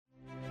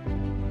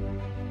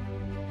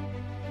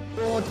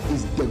God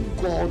is the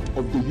God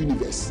of the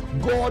universe.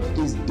 God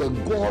is the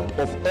God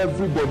of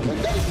everybody. And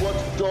that is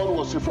what John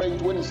was referring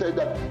to when he said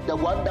that the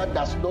one that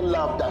does not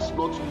love does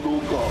not know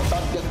God.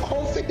 But the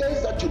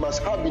confidence that you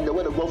must have in the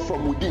word of God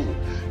from within,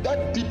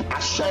 that deep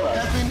assurance.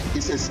 Heaven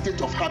is a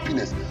state of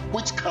happiness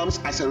which comes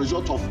as a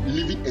result of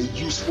living a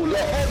useful life.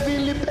 The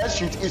heavenly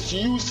pursuit is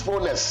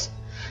usefulness.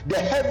 The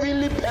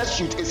heavenly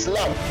pursuit is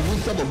love. The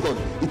wisdom of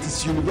God, it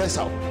is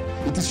universal.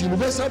 It is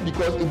universal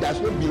because it does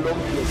not belong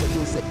to a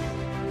certain sect.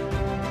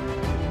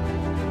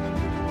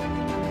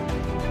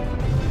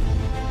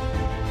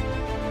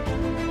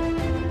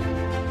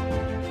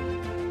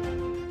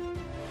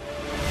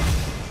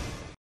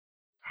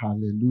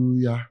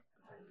 Hallelujah.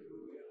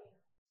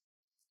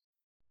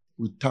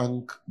 We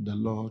thank the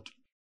Lord.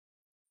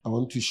 I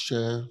want to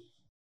share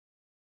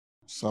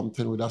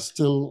something with us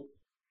still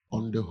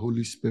on the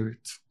Holy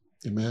Spirit.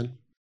 Amen.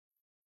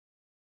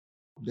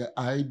 The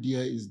idea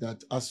is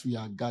that as we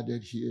are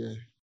gathered here,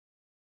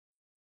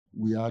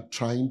 we are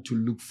trying to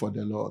look for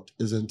the Lord,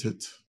 isn't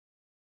it?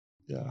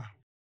 Yeah.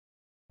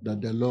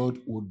 That the Lord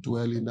would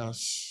dwell in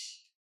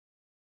us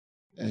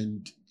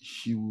and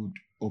He would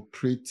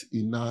operate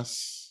in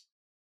us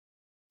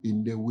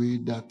in the way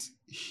that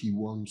He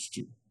wants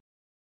to.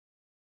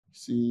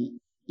 See,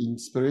 in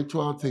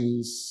spiritual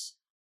things,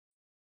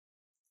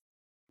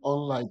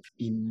 unlike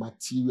in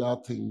material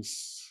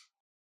things,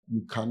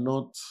 you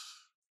cannot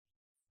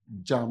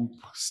jump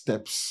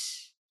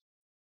steps.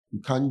 You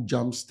can't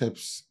jump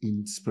steps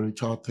in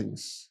spiritual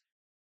things.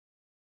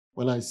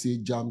 When I say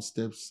jump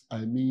steps,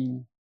 I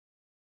mean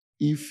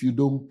if you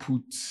don't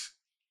put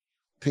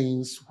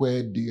things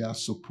where they are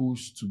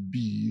supposed to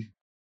be,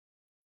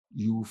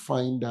 you will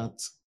find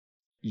that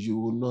you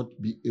will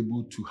not be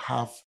able to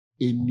have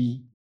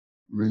any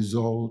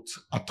result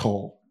at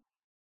all.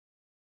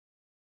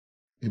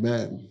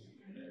 Amen.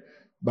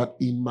 But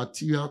in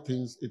material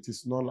things, it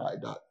is not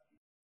like that.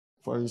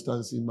 For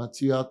instance, in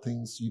material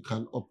things, you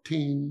can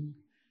obtain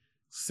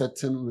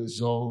certain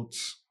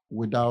results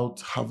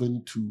without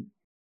having to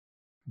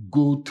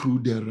go through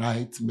the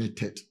right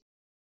method.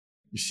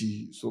 You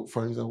see, so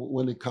for example,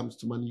 when it comes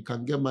to money, you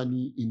can get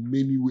money in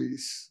many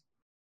ways.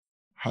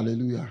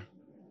 Hallelujah.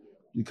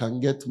 You can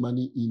get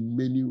money in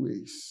many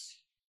ways.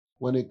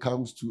 When it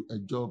comes to a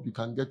job, you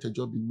can get a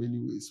job in many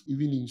ways.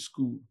 Even in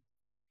school,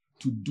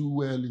 to do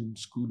well in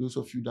school, those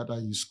of you that are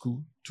in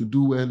school, to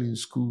do well in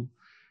school,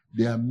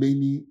 there are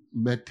many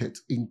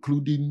methods,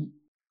 including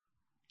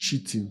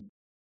cheating.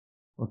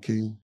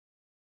 Okay?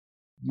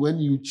 When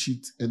you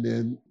cheat and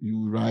then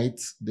you write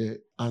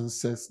the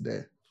answers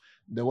there,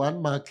 the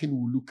one marking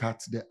will look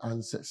at the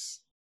answers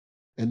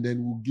and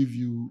then will give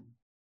you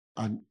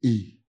an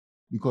A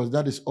because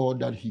that is all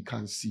that he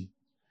can see.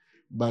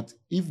 But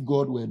if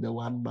God were the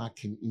one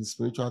marking in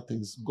spiritual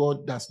things,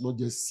 God does not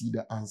just see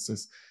the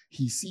answers.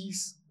 He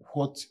sees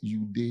what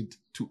you did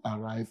to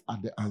arrive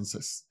at the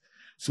answers.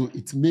 So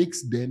it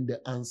makes then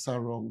the answer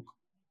wrong.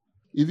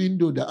 Even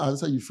though the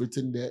answer you've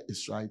written there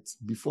is right,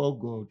 before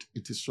God,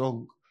 it is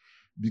wrong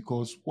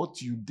because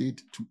what you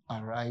did to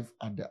arrive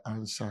at the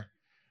answer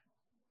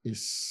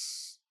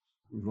is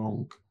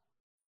wrong.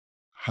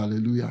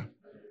 Hallelujah.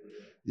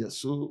 Yes,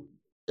 so,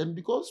 and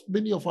because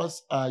many of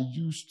us are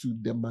used to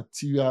the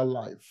material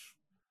life,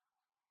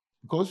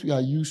 because we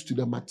are used to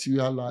the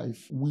material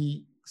life,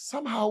 we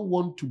somehow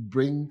want to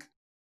bring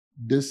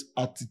this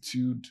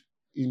attitude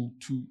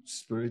into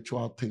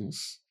spiritual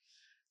things.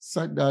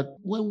 So that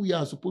when we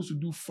are supposed to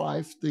do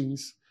 5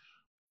 things,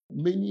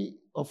 many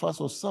of us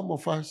or some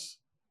of us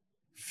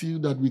feel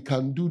that we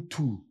can do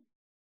 2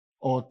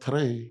 or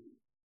 3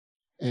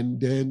 and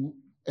then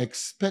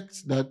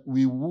expect that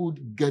we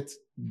would get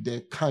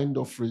the kind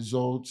of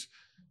results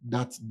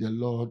that the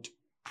Lord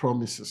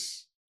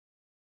promises.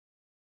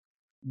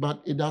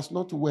 But it does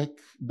not work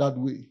that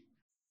way.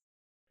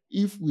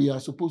 If we are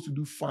supposed to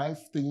do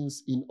 5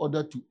 things in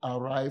order to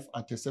arrive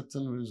at a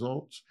certain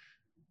result,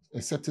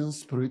 a certain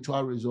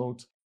spiritual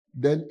result,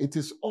 then it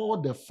is all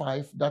the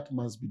 5 that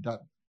must be done.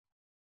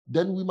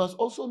 Then we must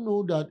also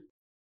know that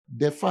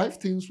the 5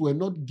 things were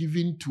not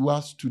given to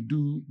us to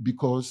do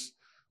because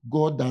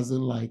God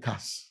doesn't like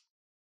us.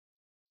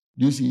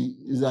 You see,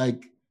 it's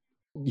like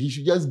He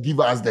should just give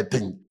us the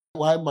thing.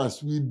 Why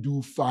must we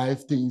do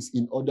 5 things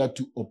in order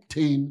to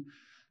obtain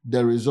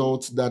the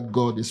results that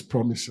God is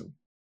promising?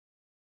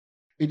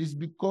 It is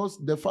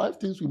because the 5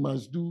 things we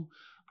must do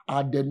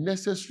are the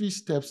necessary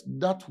steps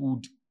that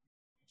would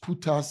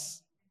put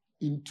us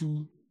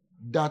into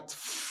that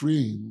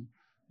frame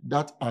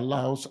that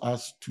allows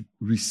us to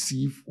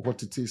receive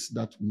what it is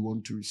that we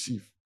want to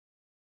receive.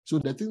 So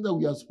the things that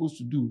we are supposed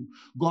to do,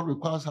 God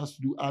requires us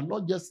to do, are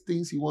not just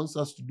things He wants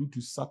us to do to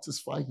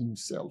satisfy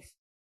Himself.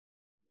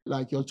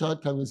 Like your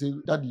child comes and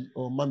say, Daddy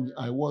or Mommy,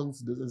 I want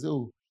this. And say,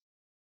 oh,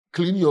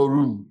 clean your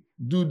room,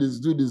 do this,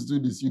 do this, do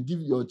this. You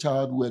give your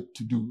child work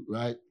to do,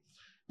 right?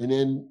 And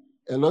then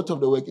a lot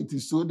of the work, it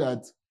is so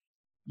that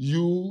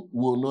you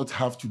will not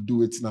have to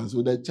do it now.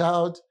 So the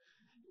child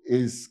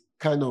is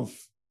kind of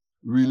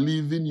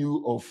relieving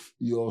you of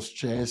your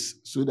stress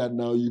so that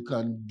now you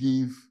can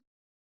give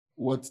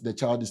what the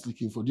child is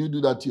looking for? Do you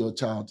do that to your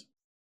child?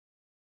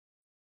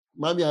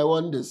 Mommy, I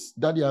want this.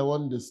 Daddy, I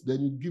want this.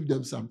 Then you give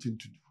them something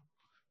to do.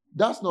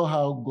 That's not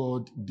how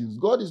God deals.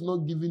 God is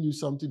not giving you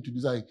something to do.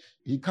 Like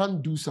he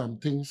can't do some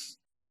things.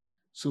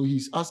 So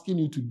he's asking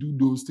you to do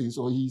those things,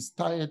 or he's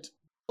tired,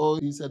 or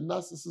he's a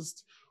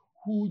narcissist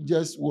who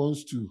just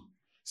wants to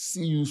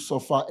see you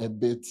suffer a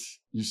bit,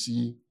 you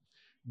see.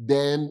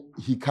 Then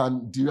he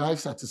can derive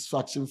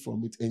satisfaction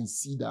from it and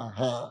see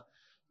that,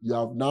 you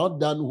have now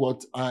done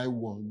what I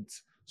want,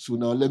 so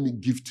now let me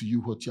give to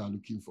you what you are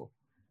looking for.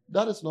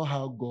 That is not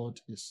how God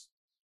is.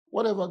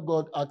 Whatever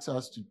God asks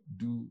us to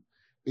do,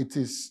 it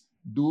is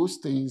those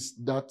things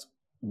that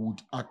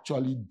would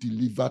actually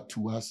deliver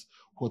to us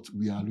what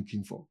we are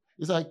looking for.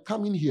 It's like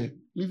coming here,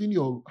 leaving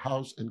your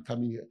house and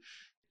coming here.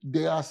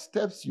 There are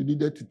steps you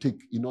needed to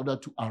take in order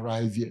to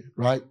arrive here,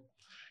 right?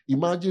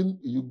 Imagine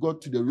you got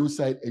to the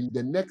roadside and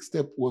the next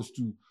step was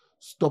to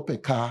stop a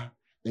car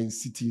and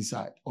sit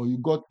inside. Or you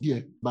got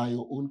here by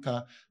your own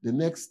car. The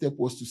next step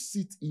was to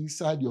sit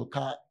inside your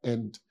car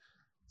and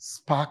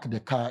spark the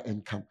car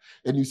and come.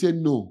 And you say,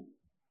 no,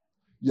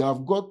 you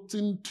have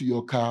gotten to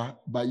your car,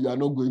 but you are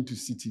not going to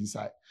sit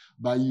inside.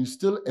 But you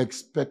still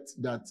expect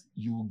that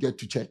you will get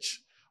to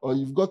church. Or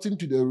you've gotten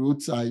to the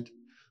roadside,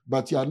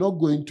 but you are not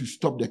going to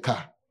stop the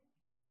car.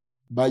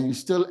 But you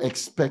still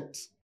expect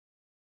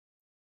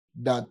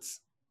that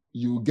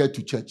you get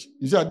to church.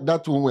 You said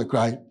that one will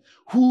cry.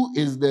 Who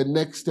is the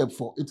next step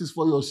for? It is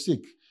for your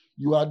sake.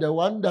 You are the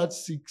one that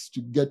seeks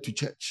to get to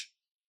church.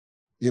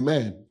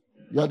 Amen.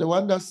 You are the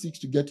one that seeks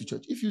to get to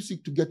church. If you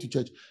seek to get to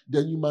church,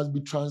 then you must be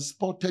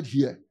transported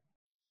here.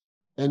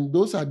 And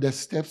those are the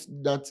steps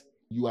that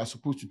you are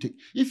supposed to take.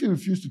 If you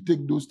refuse to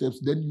take those steps,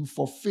 then you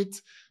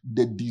forfeit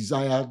the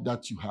desire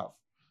that you have.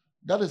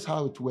 That is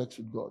how it works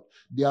with God.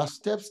 There are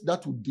steps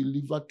that will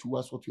deliver to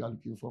us what we are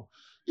looking for.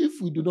 If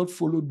we do not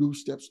follow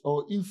those steps,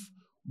 or if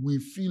we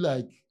feel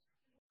like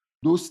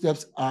those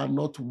steps are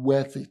not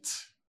worth it,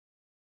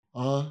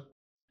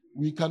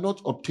 we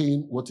cannot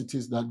obtain what it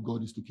is that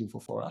God is looking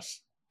for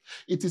us.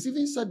 It is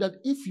even said that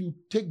if you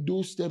take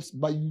those steps,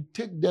 but you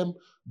take them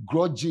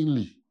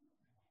grudgingly,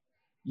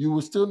 you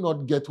will still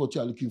not get what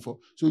you are looking for.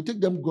 So you take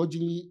them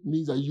grudgingly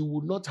means that you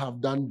would not have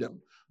done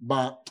them.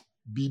 But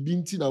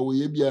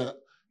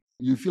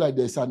you feel like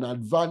there's an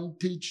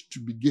advantage to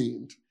be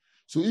gained.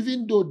 So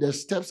even though the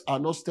steps are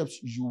not steps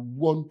you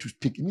want to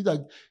take, it means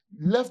that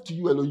left to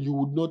you alone, you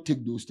would not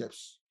take those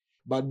steps.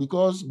 But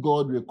because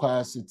God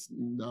requires it,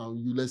 now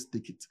let's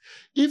take it.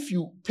 If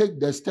you take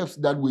the steps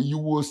that way, you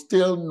will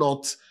still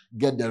not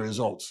get the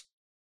results.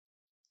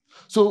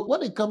 So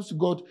when it comes to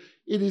God,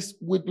 it is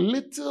with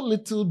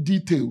little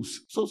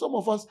details. So some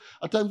of us,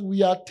 at times,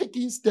 we are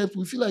taking steps.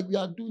 We feel like we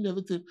are doing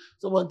everything.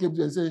 Someone came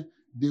to and said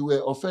they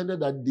were offended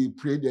that they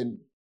prayed and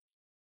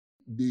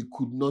they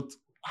could not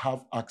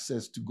have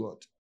access to God.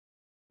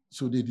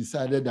 So they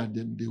decided that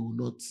then they will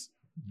not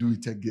do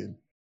it again.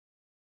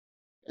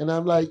 And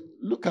I'm like,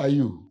 look at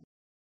you.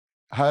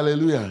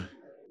 Hallelujah.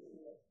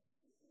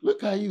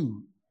 Look at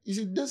you. You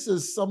see, this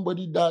is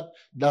somebody that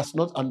does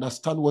not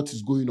understand what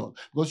is going on.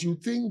 Because you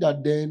think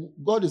that then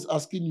God is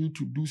asking you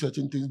to do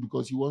certain things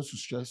because he wants to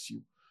stress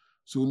you.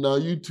 So now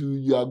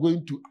you are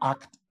going to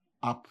act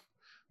up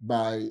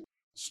by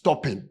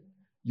stopping.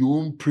 You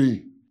won't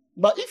pray.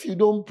 But if you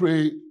don't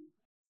pray,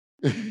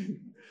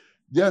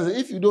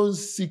 if you don't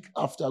seek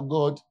after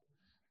God,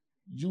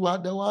 you are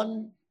the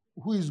one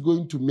who is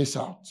going to miss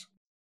out.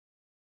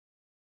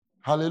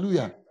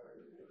 Hallelujah.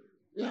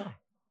 Yeah.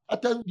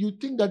 At times you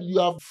think that you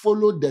have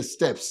followed the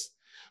steps,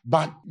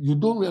 but you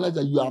don't realize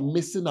that you are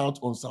missing out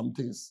on some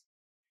things.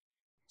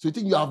 So you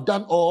think you have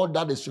done all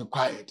that is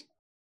required,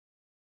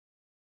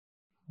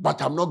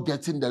 but I'm not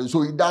getting there,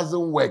 so it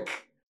doesn't work.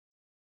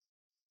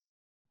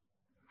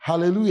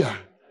 Hallelujah.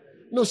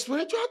 No,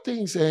 spiritual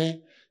things,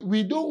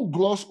 we don't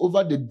gloss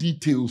over the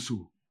details.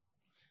 So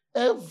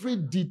every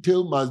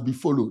detail must be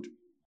followed.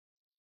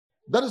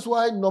 That is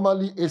why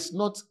normally it's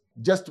not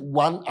just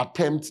one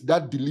attempt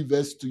that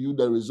delivers to you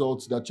the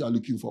results that you are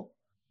looking for.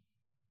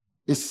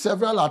 It's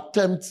several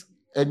attempts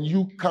and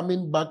you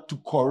coming back to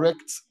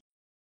correct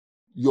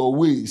your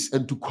ways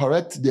and to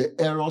correct the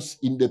errors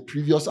in the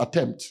previous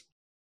attempt.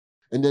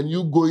 And then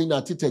you going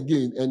at it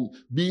again and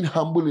being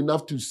humble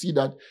enough to see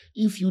that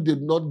if you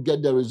did not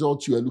get the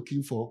results you are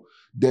looking for,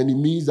 then it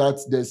means that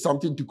there's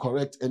something to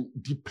correct. And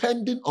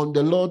depending on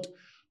the Lord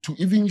to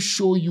even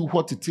show you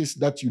what it is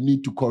that you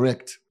need to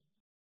correct.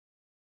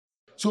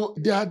 So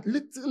there are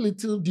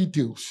little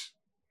details.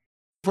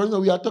 For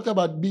example, we are talking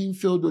about being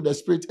filled with the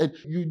Spirit and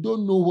you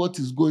don't know what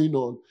is going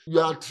on. You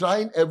are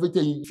trying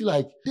everything. You feel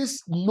like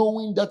this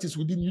knowing that is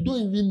within, you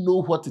don't even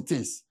know what it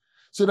is.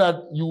 So that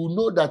you will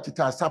know that it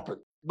has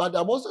happened. But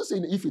I'm also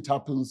saying if it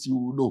happens, you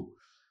will know.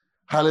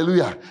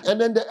 Hallelujah.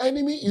 And then the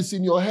enemy is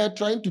in your head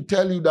trying to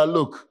tell you that,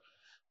 look,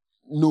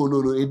 no,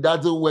 it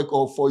doesn't work,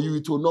 or for you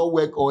it will not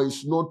work, or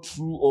it's not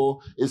true, or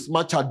it's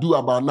much ado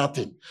about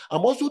nothing.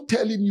 I'm also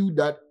telling you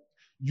that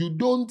you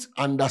don't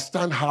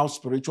understand how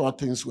spiritual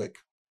things work.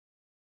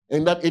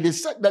 And that it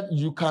is said that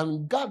you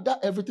can gather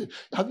everything.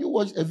 Have you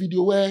watched a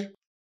video where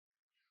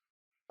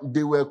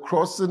They were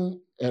crossing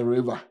a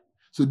river.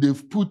 So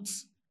they've put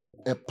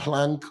a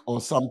plank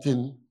or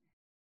something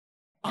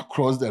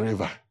across the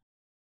river.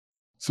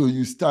 So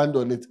you stand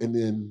on it and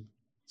then,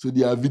 so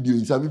there are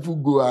videos. Some people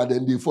go out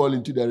and they fall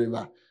into the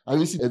river. Have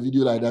you seen a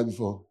video like that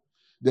before?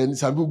 Then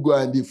some people go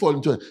out and they fall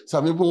into it.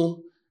 Some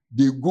people,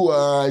 they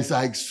go it's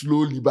like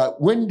slowly, but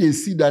when they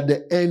see that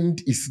the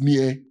end is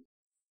near,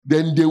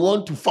 then they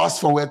want to fast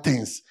forward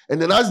things.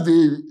 And then as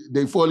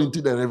they fall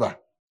into the river.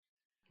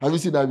 Have you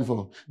seen that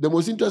before? The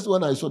most interesting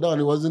one I saw, that one,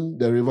 it wasn't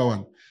the river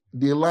one.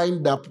 They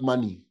lined up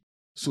money.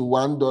 So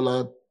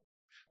 $1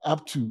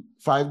 up to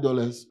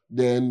 $5,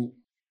 then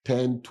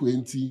 10,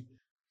 20,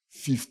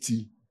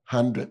 50,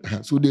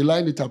 100. So they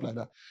lined it up like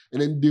that.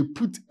 And then they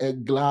put a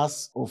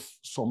glass of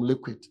some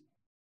liquid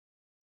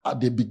at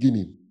the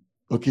beginning.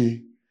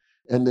 Okay?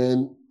 And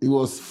then it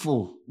was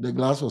full. The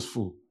glass was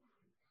full.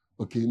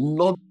 Okay?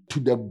 Not to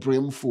the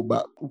brim full,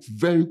 but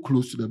very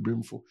close to the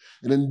brim full.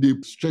 And then they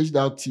stretched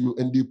out to you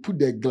and they put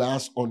the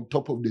glass on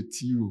top of the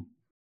tea room.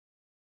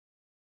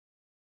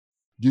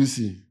 Do you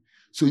see?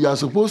 So you are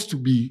supposed to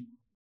be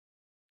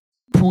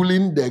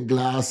pulling the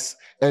glass,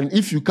 and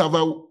if you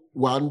cover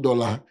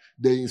 $1,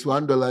 then it's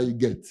 $1 you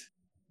get.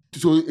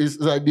 So it's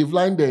like they've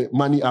lined the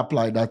money up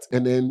like that,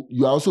 and then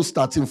you are also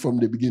starting from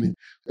the beginning.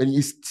 And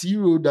it's tea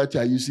roll that you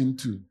are using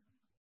to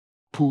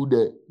pull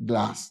the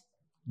glass.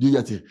 Do you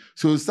get it?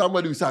 So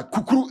somebody will say,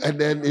 kukru, and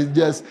then it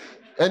just,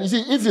 and you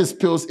see, if it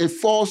spills, it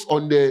falls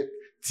on the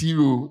tea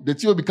roll. The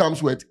tea roll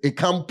becomes wet. It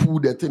can't pull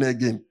the thing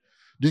again.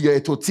 Do you get it?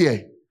 It will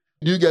tear.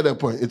 Do you get the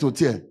point? It will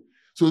tear.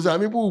 So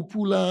some people will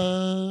pull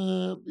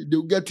up,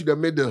 they'll get to the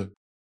middle.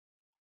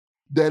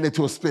 Then it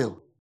will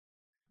spill.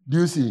 Do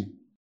you see?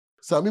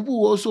 Some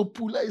people will also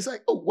pull up. It's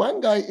like, oh,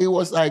 one guy, it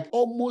was like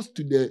almost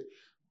to the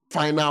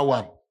final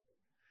one.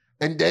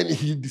 And then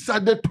he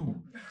decided to.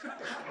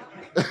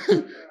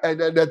 And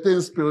then the thing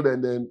spilled,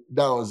 and then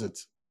that was it.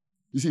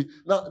 You see,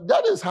 now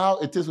that is how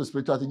it is with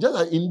spirituality. Just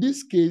like in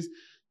this case,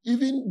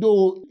 even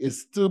though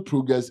it's still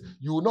progress,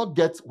 you will not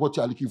get what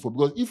you are looking for.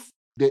 Because if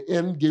the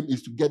end game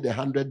is to get the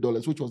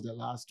 $100, which was the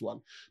last one,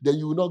 then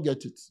you will not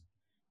get it.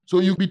 So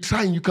you'll be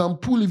trying. You can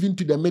pull even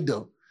to the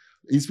middle.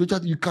 In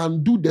spirituality, you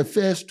can do the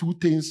first two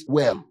things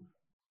well.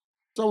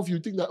 Some of you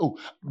think that, oh,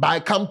 but I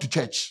come to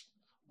church.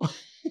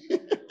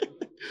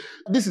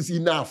 This is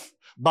enough.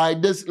 By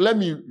this, let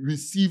me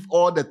receive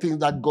all the things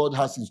that God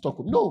has in stock.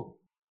 No.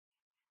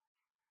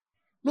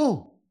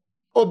 No.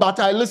 Oh, but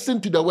I listen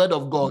to the word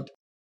of God.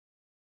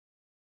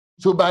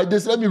 So by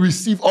this, let me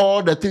receive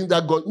all the things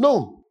that God...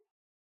 No.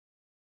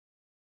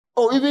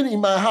 Oh, even in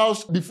my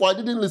house, before I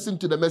didn't listen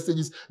to the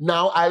messages,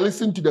 now I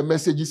listen to the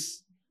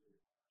messages.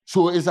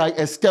 So it's like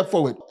a step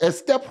forward. A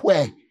step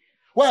where?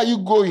 Where are you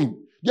going?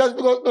 Just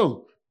because,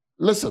 no.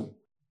 Listen.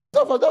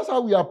 That's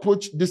how we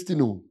approach this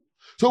thing.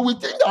 So we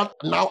think that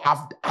now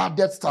I've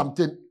added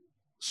something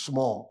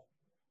small.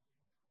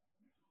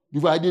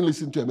 Before I didn't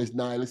listen to a message,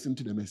 now I listen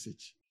to the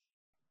message.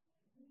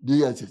 Do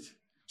you get it?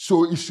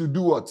 So it should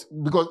do what?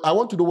 Because I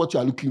want to know what you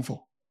are looking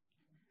for.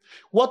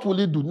 What will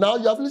it do? Now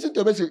you have listened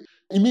to a message.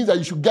 It means that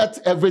you should get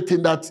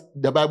everything that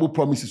the Bible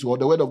promises or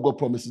the word of God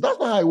promises. That's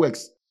not how it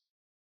works.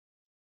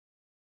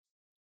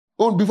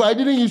 Oh, before I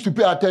didn't used to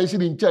pay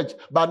attention in church,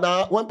 but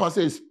now when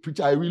pastor is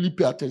preaching, I really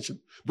pay attention.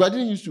 But I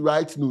didn't used to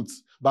write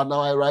notes, but now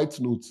I write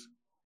notes.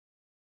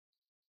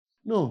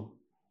 No.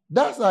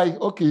 That's like,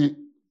 okay,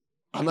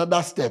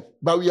 another step.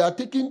 But we are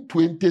taking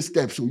 20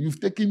 steps, so you've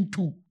taken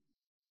 2.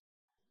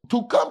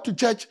 To come to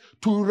church,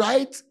 to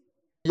write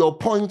your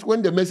point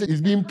when the message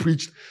is being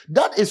preached,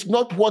 that is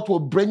not what will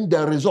bring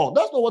the result.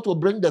 That's not what will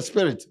bring the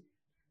Spirit.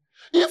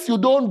 If you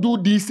don't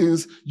do these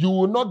things, you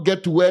will not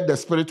get to where the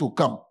Spirit will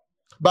come.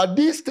 But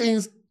these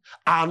things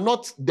are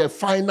not the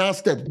final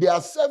step. There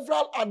are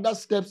several other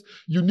steps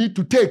you need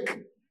to take.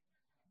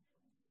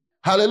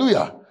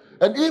 Hallelujah.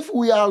 And if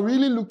we are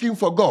really looking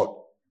for God,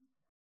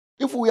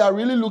 if we are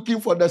really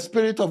looking for the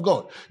Spirit of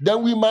God,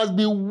 then we must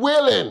be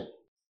willing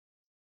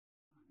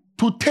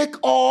to take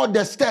all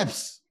the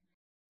steps.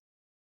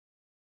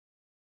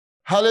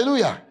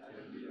 Hallelujah.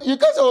 You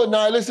can't say, oh, now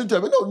I listen to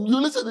it. No, you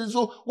listen to it.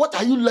 So what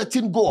are you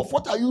letting go of?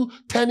 What are you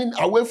turning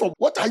away from?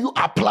 What are you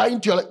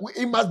applying to your life?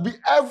 It must be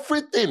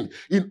everything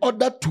in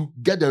order to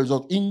get the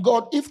result. In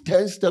God, if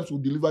 10 steps will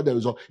deliver the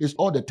result, it's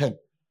all the 10.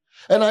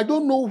 And I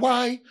don't know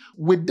why,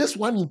 with this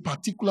one in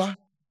particular,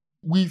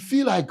 we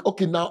feel like,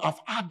 okay, now I've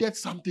added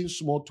something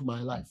small to my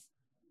life.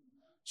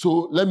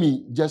 So let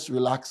me just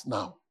relax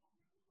now.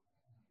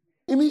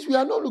 It means we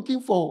are not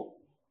looking for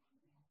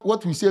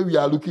what we say we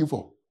are looking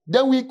for.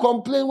 Then we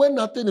complain when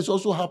nothing is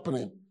also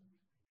happening.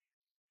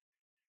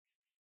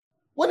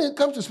 When it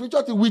comes to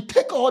spirituality, we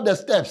take all the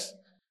steps.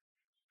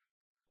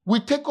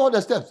 We take all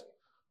the steps.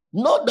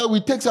 Not that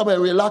we take some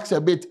and relax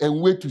a bit and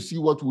wait to see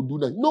what we'll do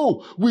next.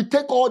 No, we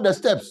take all the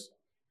steps.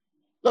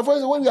 Like for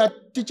instance, when we are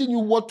teaching you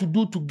what to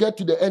do to get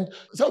to the end,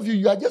 some of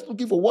you are just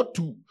looking for what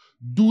to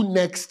do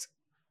next.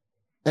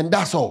 And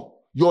that's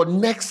all. Your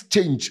next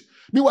change.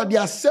 Meanwhile,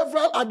 there are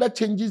several other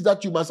changes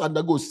that you must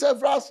undergo,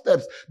 several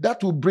steps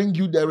that will bring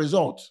you the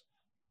result.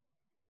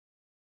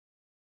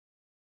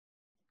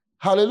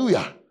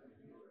 Hallelujah.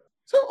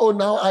 So, oh,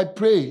 now I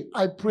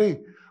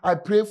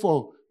pray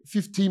for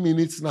 15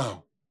 minutes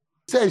now.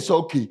 Say it's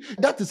okay.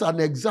 That is an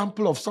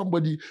example of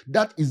somebody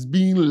that is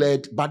being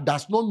led but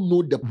does not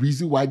know the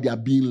reason why they are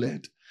being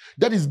led.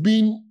 That is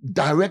being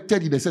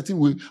directed in a certain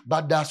way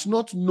but does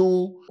not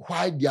know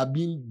why they are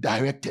being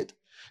directed.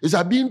 It's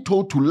like being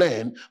told to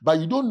learn, but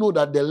you don't know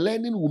that the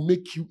learning will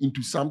make you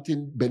into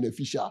something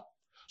beneficial.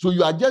 So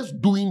you are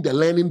just doing the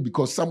learning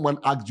because someone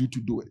asked you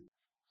to do it.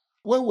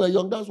 When we were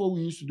young, that's what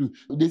we used to do.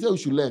 They say we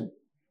should learn.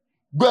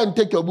 Go and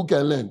take your book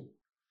and learn.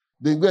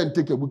 Then go and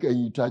take your book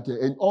and you try to,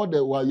 and all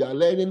the while you are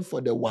learning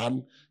for the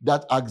one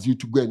that asks you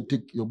to go and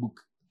take your book.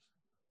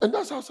 And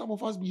that's how some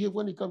of us behave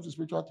when it comes to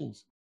spiritual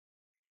things.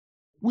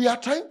 We are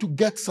trying to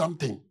get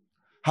something.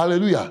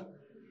 Hallelujah.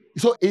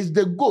 So it's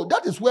the goal.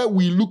 That is where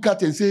we look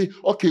at and say,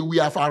 okay, we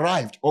have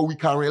arrived or we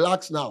can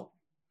relax now.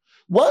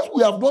 Once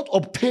we have not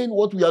obtained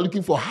what we are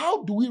looking for,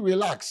 how do we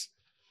relax?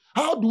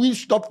 How do we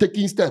stop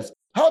taking steps?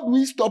 How do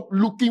we stop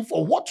looking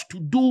for what to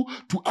do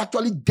to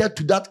actually get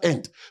to that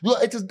end?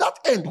 Because it is that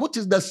end, which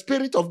is the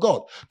Spirit of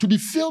God, to be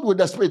filled with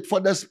the Spirit,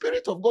 for the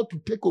Spirit of God to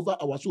take over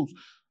our souls.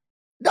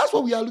 That's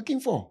what we are looking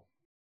for.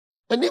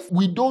 And if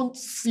we don't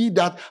see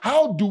that,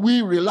 how do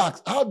we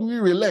relax? How do we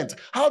relent?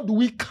 How do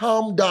we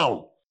calm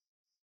down?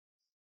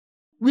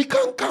 We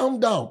can't calm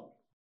down.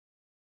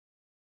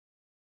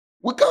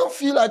 We can't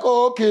feel like,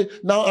 oh, okay,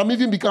 now I'm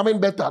even becoming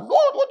better. No,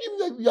 what do you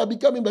mean you are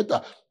becoming better?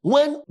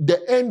 When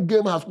the end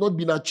game has not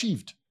been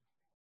achieved.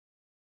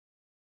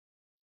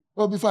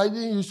 Well, before I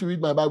didn't used to read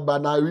my Bible,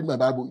 but now I read my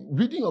Bible.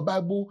 Reading your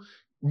Bible,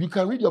 you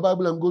can read your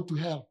Bible and go to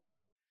hell.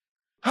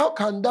 How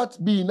can that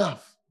be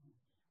enough?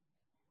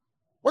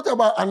 What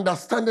about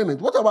understanding it?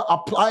 What about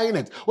applying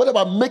it? What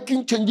about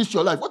making changes to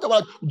your life? What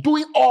about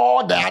doing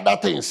all the other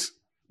things?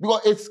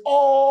 Because it's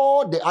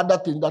all the other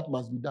things that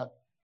must be done.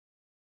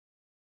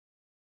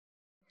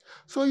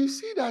 So you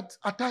see that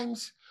at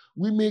times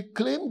we may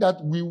claim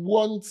that we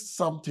want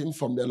something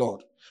from the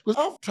Lord.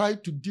 Because I've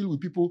tried to deal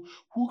with people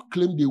who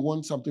claim they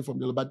want something from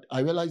the Lord, but I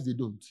realize they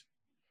don't.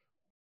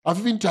 I've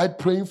even tried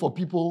praying for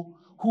people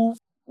who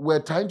were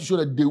trying to show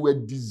that they were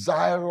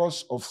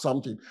desirous of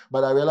something,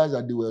 but I realized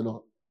that they were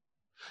not.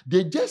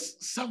 They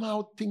just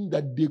somehow think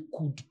that they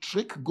could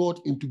trick God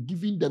into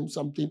giving them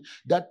something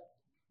that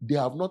they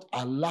have not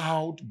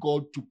allowed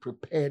God to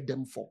prepare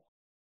them for.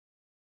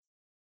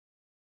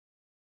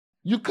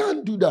 You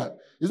can't do that.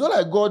 It's not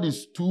like God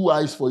is too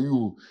wise for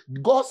you.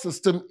 God's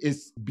system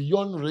is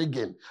beyond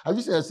rigging. Have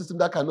you seen a system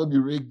that cannot be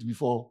rigged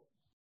before?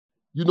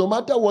 No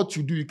matter what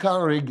you do, you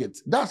can't rig it.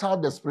 That's how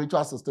the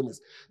spiritual system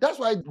is. That's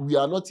why we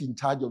are not in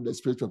charge of the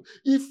spiritual.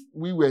 If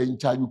we were in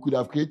charge, we could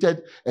have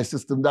created a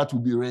system that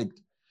would be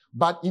rigged.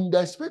 But in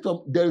the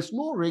spiritual, there is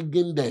no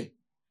rigging there.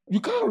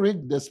 You can't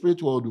rig the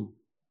spiritual world.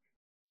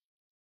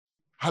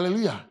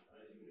 Hallelujah.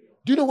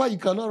 Do you know why you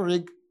cannot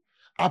rig?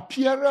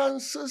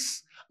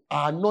 Appearances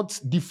are not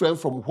different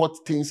from what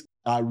things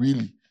are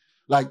really.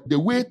 Like the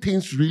way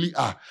things really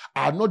are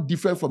not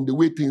different from the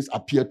way things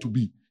appear to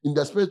be in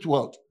the spirit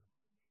world.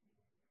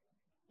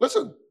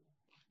 Listen,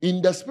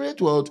 in the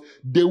spirit world,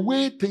 the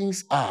way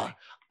things are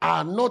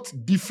not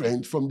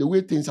different from the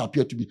way things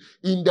appear to be.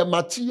 In the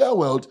material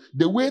world,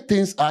 the way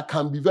things are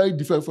can be very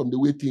different from the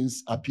way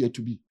things appear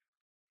to be.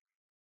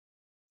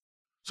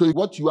 So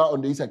what you are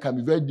on the inside can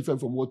be very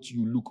different from what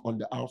you look on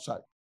the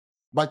outside.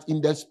 But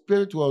in the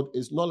spirit world,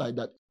 it's not like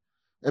that.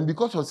 And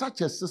because of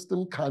such a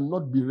system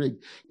cannot be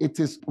rigged, it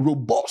is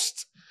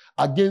robust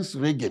against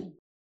rigging.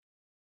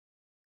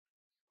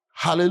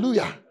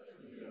 Hallelujah.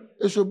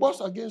 It's robust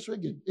against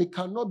rigging. It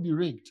cannot be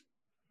rigged.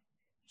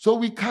 So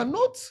we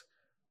cannot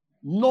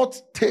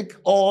not take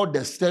all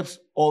the steps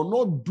or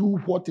not do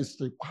what is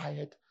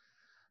required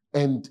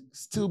and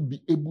still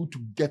be able to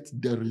get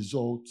the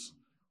results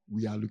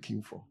we are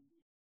looking for.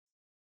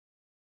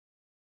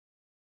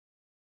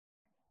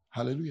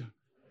 Hallelujah.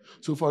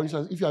 So for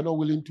instance, if you are not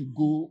willing to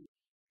go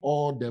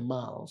all the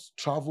miles,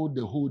 travel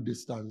the whole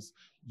distance,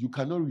 you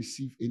cannot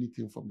receive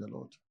anything from the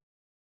Lord.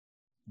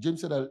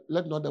 James said that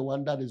let not the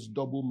one that is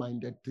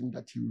double-minded think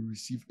that he will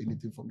receive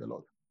anything from the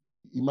Lord.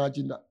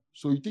 Imagine that.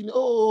 So you think,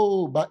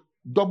 but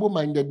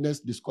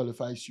double-mindedness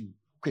disqualifies you.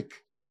 Quick.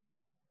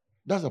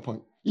 That's the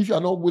point. If you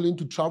are not willing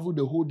to travel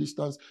the whole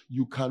distance,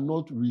 you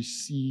cannot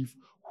receive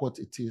what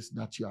it is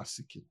that you are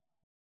seeking.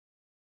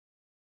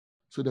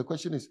 So the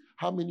question is,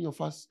 how many of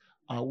us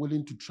are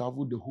willing to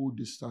travel the whole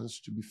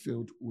distance to be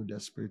filled with the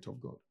Spirit of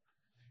God?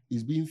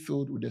 Is being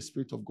filled with the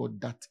Spirit of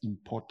God that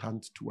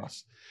important to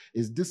us?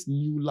 Is this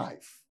new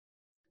life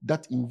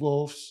that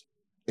involves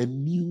a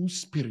new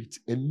spirit,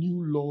 a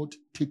new Lord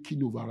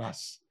taking over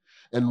us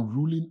and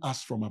ruling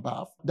us from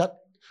above, that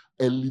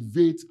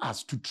elevates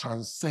us to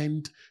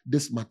transcend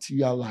this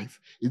material life?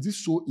 Is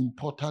this so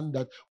important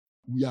that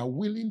we are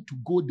willing to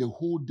go the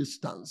whole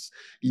distance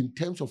in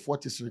terms of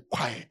what is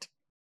required?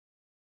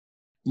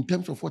 In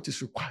terms of what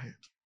is required.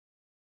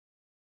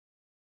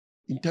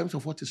 In terms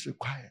of what is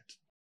required.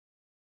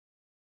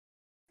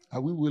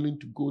 Are we willing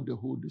to go the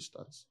whole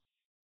distance?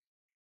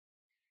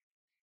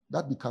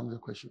 That becomes the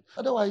question.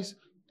 Otherwise,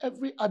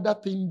 every other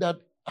thing that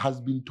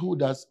has been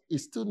told us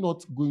is still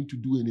not going to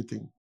do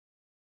anything.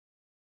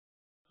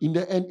 In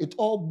the end, it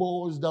all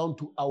boils down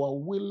to our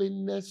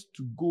willingness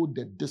to go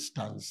the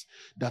distance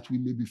that we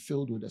may be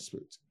filled with the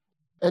Spirit.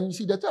 And you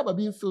see, the type of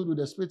being filled with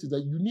the Spirit is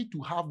that you need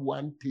to have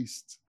one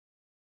taste.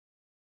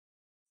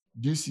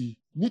 Do you see?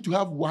 You need to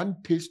have one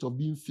taste of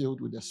being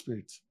filled with the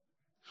Spirit.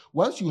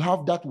 Once you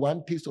have that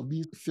one taste of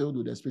being filled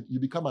with the Spirit, you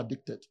become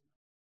addicted.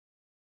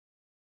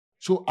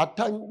 So at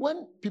times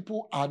when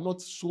people are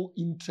not so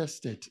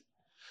interested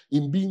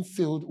in being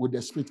filled with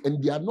the Spirit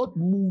and they are not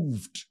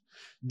moved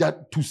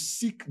that to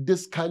seek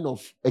this kind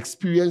of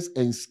experience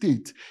and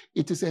state,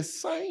 it is a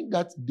sign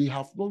that they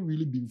have not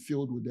really been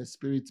filled with the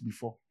Spirit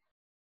before.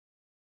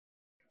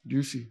 Do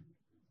you see?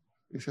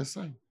 It's a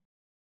sign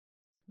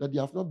that they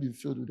have not been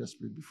filled with the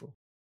Spirit before.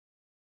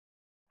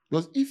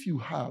 Because if you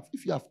have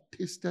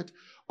tasted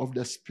of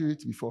the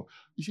Spirit before,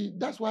 you see,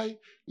 that's why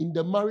in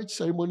the marriage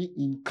ceremony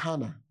in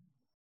Cana,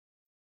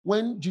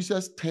 when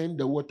Jesus turned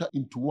the water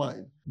into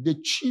wine, the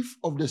chief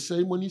of the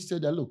ceremony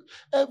said that, look,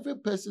 every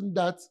person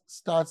that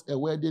starts a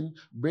wedding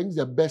brings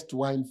the best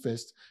wine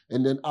first,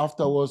 and then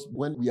afterwards,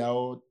 when we are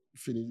all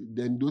finished,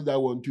 then those that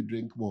want to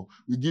drink more,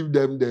 we give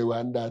them the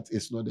one that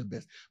is not the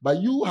best. But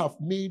you have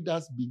made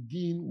us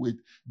begin with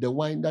the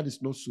wine that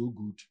is not so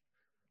good.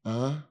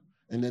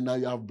 And then now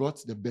you have brought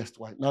the best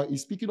wine. Now,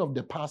 he's speaking of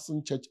the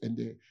passing church and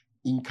the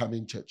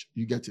incoming church.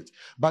 You get it?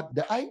 But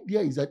the idea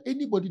is that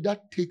anybody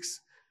that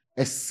takes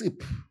a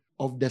sip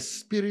of the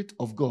Spirit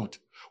of God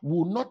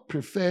will not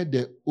prefer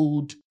the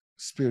old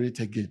spirit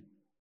again.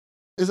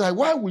 It's like,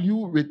 why will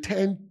you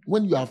return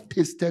when you have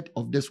tasted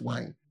of this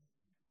wine?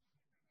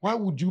 Why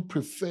would you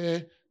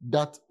prefer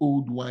that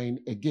old wine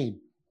again?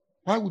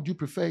 Why would you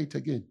prefer it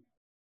again?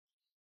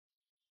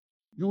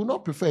 You will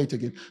not prefer it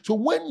again. So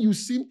when you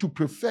seem to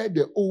prefer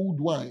the old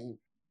wine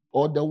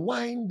or the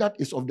wine that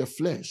is of the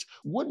flesh,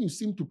 when you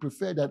seem to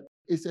prefer that,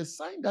 it's a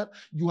sign that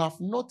you have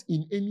not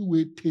in any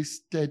way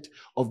tasted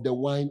of the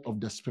wine of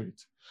the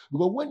Spirit.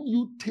 Because when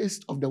you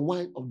taste of the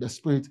wine of the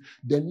Spirit,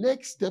 the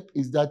next step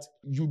is that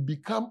you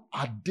become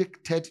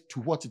addicted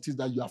to what it is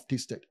that you have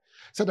tasted.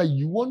 So that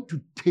you want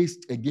to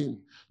taste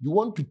again. You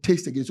want to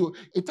taste again. So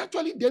it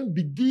actually then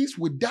begins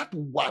with that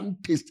one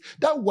taste.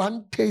 That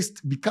one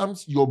taste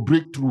becomes your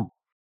breakthrough.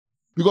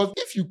 Because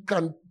if you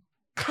can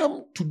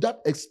come to that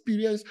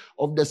experience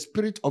of the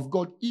Spirit of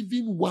God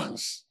even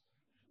once,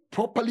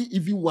 properly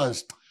even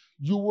once,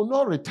 you will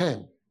not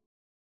return.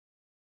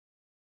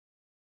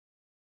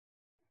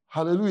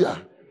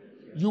 Hallelujah.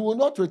 You will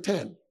not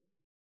return.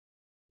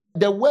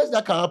 The worst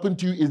that can happen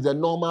to you is the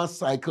normal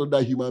cycle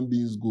that human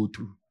beings go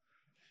through.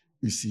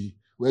 You see,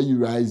 where you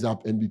rise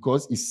up and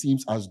because it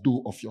seems as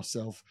though of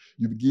yourself,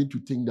 you begin to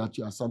think that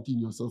you are something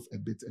yourself a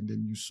bit and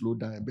then you slow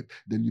down a bit,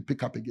 then you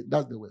pick up again.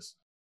 That's the worst.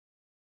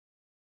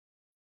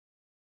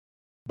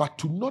 But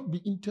to not be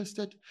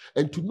interested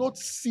and to not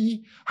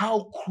see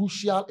how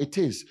crucial it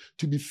is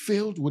to be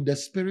filled with the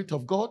Spirit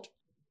of God,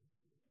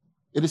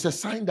 it is a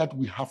sign that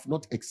we have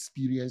not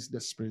experienced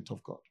the Spirit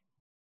of God.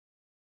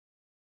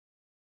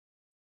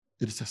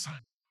 It is a sign.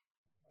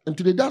 And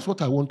today, that's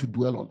what I want to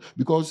dwell on.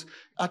 Because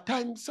at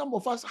times, some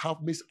of us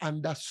have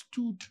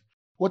misunderstood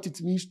what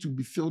it means to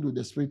be filled with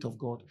the Spirit of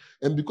God.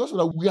 And because of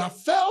that, we have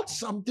felt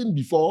something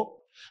before.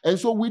 And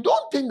so we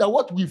don't think that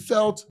what we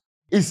felt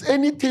is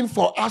anything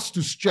for us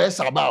to stress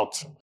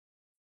about.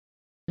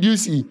 Do you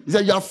see? It's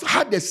that you have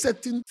had a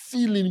certain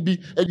feeling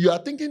and you are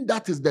thinking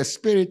that is the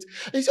Spirit.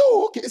 And you say,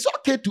 oh, okay, it's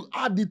okay to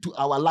add it to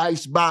our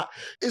lives, but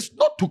it's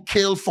not to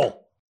kill for.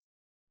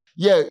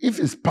 Yeah, if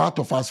it's part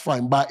of us,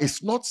 fine, but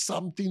it's not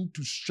something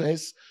to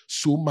stress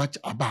so much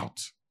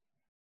about.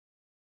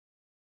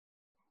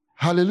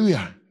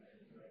 Hallelujah.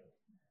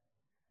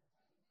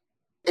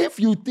 If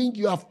you think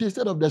you have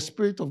tasted of the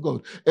Spirit of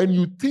God and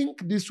you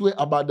think this way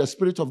about the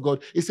Spirit of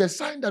God, it's a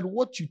sign that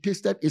what you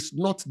tasted is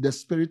not the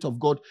Spirit of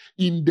God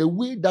in the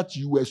way that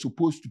you were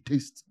supposed to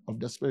taste of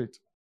the Spirit.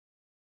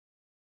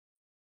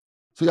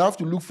 So you have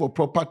to look for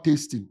proper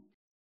tasting.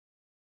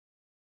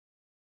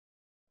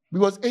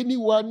 Because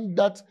anyone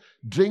that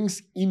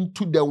drinks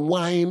into the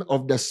wine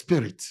of the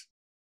Spirit,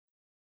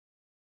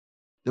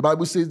 the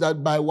Bible says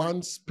that by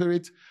one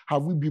Spirit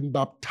have we been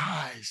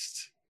baptized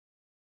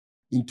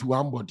into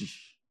one body.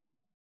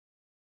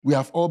 We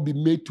have all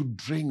been made to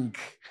drink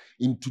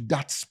into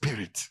that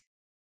Spirit.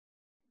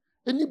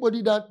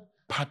 Anybody that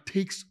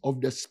partakes of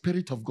the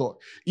Spirit of God,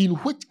 in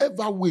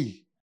whichever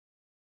way,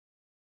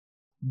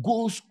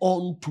 goes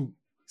on to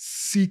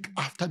seek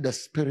after the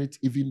Spirit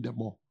even the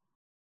more.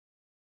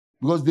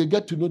 Because they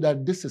get to know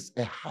that this is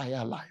a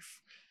higher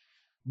life.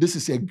 This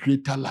is a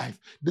greater life.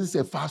 This is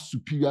a far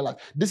superior life.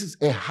 This is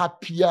a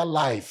happier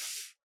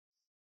life.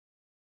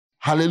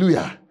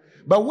 Hallelujah.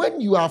 But when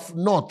you have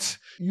not,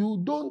 you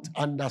don't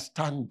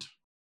understand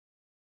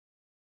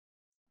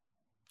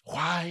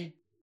why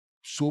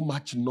so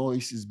much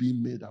noise is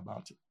being made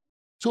about it.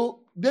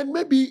 So then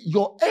maybe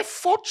your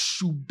effort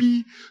should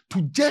be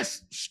to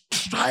just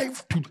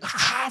strive to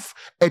have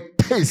a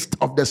taste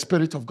of the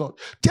Spirit of God.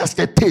 Just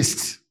a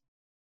taste.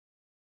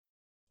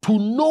 To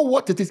know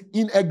what it is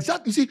in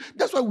exact. You see,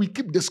 that's why we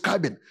keep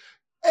describing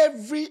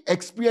every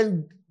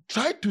experience.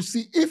 Try to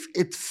see if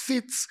it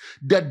fits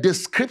the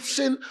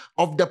description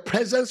of the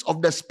presence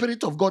of the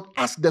Spirit of God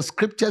as the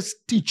scriptures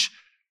teach.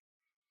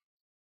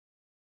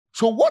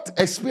 So what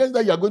experience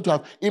that you are going to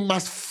have, it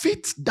must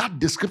fit that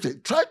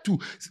description. Try to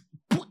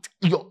put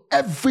your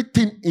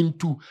everything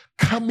into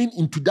coming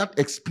into that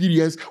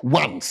experience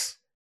once.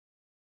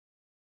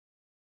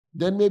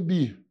 Then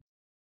maybe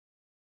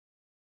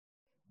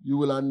you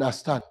will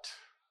understand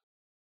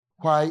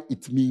why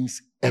it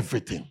means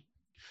everything.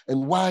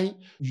 And why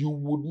you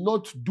would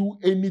not do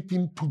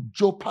anything to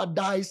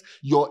jeopardize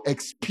your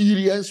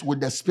experience with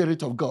the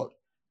Spirit of God.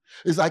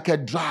 It's like a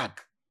drug.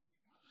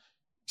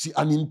 See,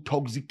 an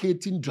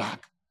intoxicating drug.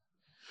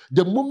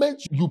 The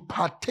moment you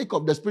partake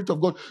of the Spirit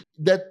of God,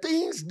 the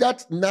things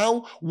that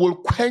now will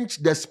quench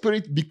the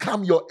Spirit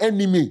become your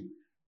enemy.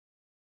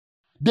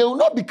 They will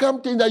not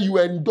become things that you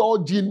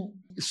indulge in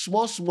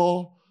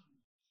small,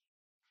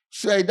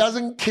 so it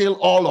doesn't kill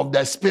all of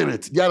the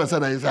Spirit. Do you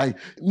understand? It's like,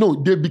 no,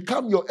 they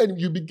become your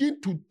enemy. You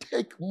begin to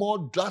take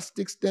more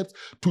drastic steps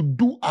to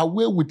do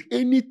away with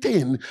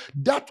anything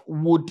that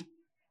would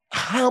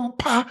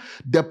hamper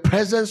the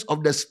presence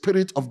of the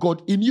Spirit of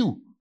God in you.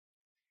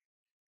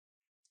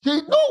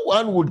 See, no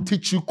one will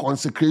teach you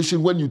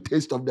consecration when you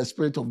taste of the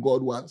Spirit of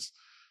God once.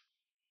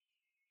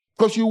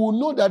 Because you will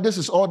know that this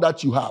is all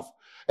that you have.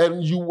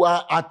 And you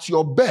are at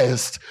your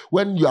best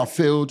when you are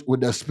filled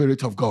with the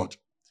Spirit of God.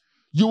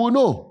 You will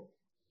know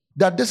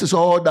that this is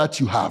all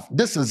that you have.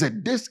 This is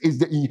it. This is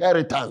the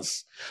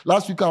inheritance.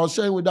 Last week I was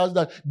sharing with us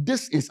that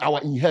this is our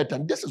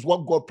inheritance. This is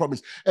what God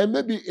promised. And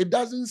maybe it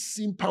doesn't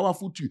seem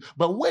powerful to you,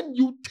 but when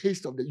you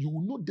taste of it, you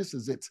will know this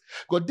is it.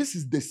 Because this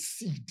is the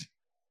seed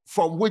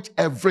from which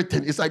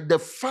everything, it's like the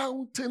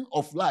fountain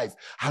of life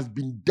has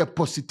been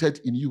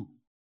deposited in you.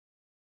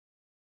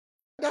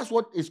 That's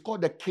what is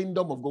called the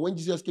kingdom of God. When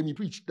Jesus came, he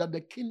preached that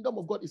the kingdom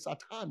of God is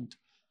at hand.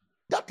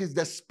 That is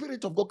the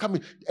Spirit of God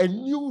coming, a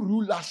new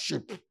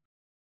rulership.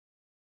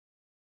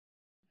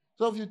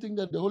 Some of you think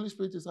that the Holy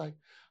Spirit is like,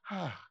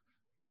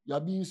 you are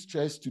being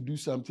stressed to do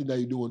something that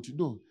you don't want to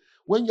do.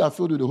 When you are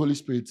filled with the Holy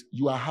Spirit,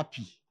 you are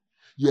happy.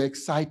 You're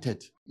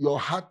excited. Your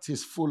heart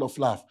is full of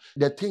love.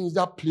 The things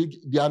that plague,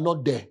 they are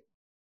not there.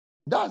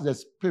 That's the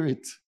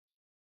Spirit.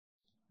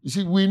 You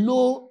see, we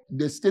know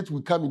the state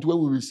we come into when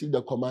we receive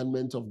the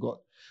commandments of God,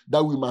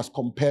 that we must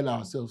compel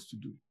ourselves to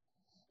do.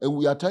 And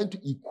we are trying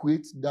to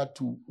equate that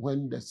to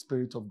when the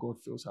Spirit of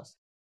God fills us.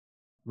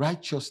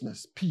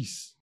 Righteousness,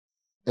 peace,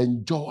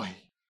 and joy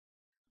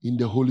in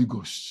the Holy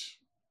Ghost.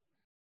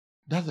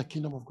 That's the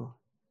kingdom of God.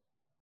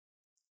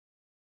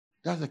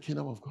 That's the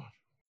kingdom of God.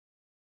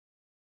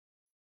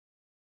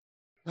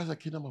 That's the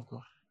kingdom of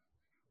God.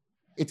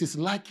 It is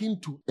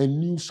likened to a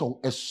new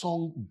song, a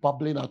song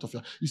bubbling out of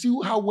you. You see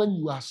how when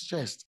you are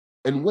stressed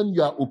and when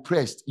you are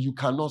oppressed, you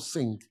cannot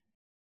sing.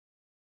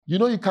 You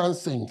know you can't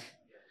sing.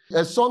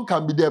 A song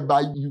can be there,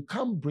 but you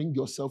can't bring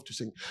yourself to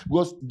sing.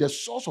 Because the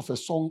source of a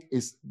song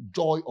is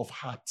joy of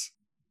heart.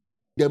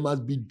 There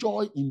must be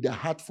joy in the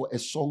heart for a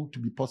song to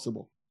be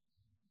possible.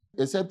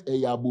 Except a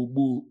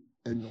yabubu,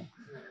 and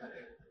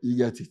you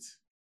get it.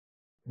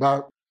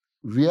 But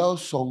real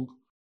song,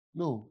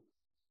 no.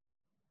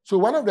 So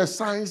one of the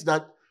signs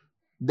that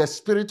the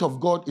Spirit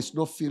of God is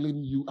not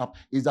filling you up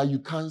is that you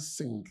can't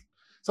sing.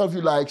 Some of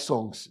you like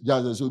songs.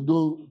 So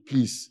don't,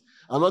 please.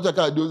 I'm not talking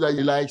about those that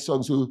you like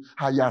songs, so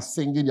how you are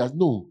singing.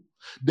 No.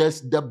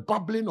 There's the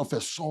bubbling of a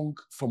song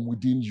from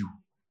within you.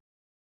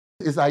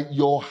 It's like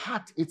your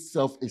heart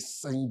itself is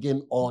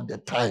singing all the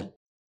time.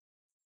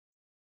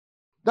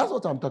 That's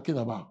what I'm talking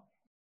about.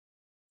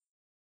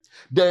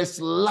 There's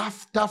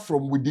laughter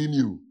from within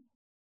you.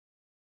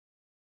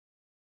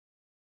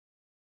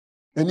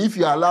 And if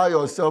you allow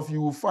yourself,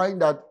 you will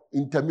find that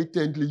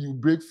intermittently you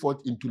break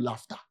forth into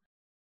laughter.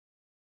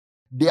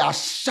 There are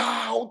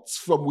shouts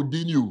from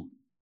within you.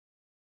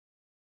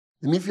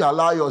 And if you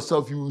allow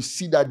yourself, you will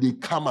see that they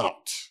come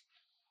out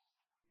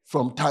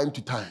from time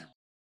to time.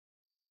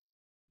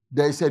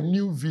 There is a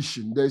new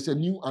vision. There is a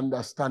new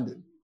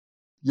understanding.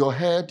 Your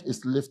head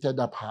is lifted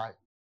up high.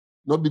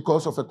 Not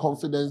because of a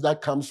confidence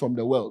that comes from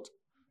the world.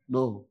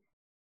 No.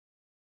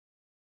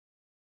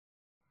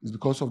 It's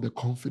because of the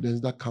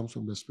confidence that comes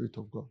from the Spirit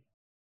of God.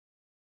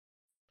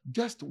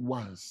 Just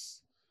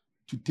once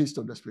to taste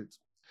of the Spirit.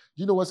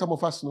 Do you know what some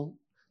of us know?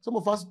 Some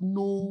of us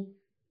know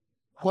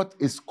what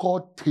is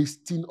called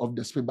tasting of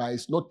the Spirit, but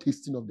it's not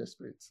tasting of the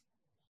Spirit.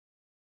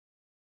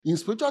 In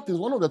spiritual things,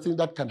 one of the things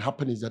that can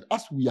happen is that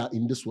as we are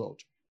in this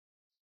world,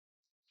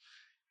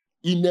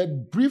 in a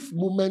brief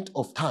moment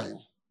of time,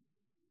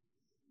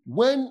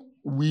 when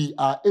we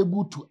are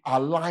able to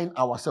align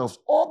ourselves,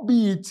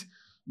 albeit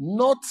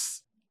not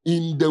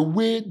in the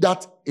way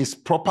that is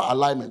proper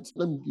alignment.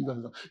 Let me give you an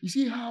example. You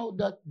see how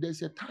that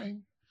there's a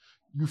time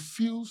you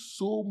feel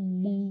so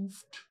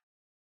moved,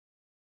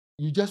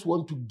 you just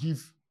want to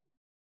give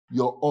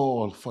your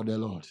all for the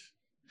Lord.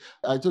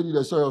 I told you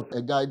the story of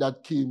a guy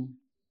that came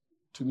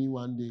to me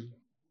one day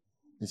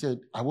and said,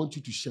 I want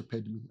you to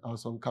shepherd me. I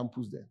was on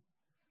campus then.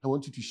 I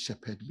want you to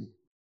shepherd me.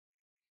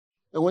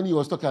 And when he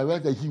was talking, I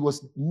realized that he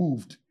was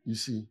moved, you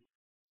see.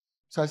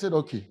 So I said,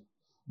 okay,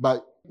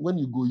 but when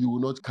you go, you will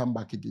not come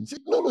back again. He said,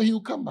 no, he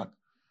will come back.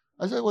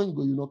 I said, when you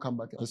go, you will not come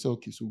back. I said,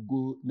 okay, so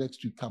go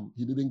next week, come.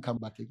 He didn't come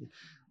back again.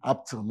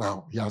 Up till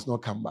now, he has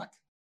not come back.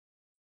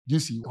 Do you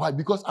see? Why?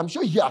 Because I'm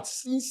sure he had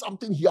seen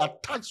something, he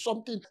had touched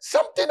something.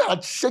 Something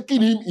had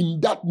shaken him in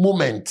that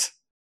moment.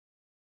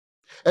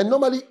 And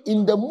normally,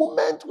 in the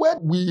moment when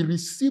we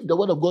receive the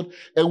word of God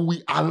and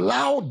we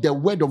allow the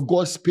word of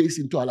God space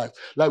into our life,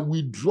 like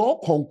we draw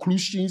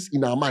conclusions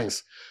in our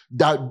minds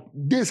that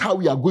this is how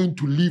we are going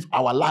to live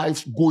our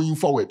lives going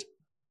forward.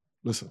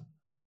 Listen,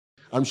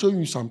 I'm showing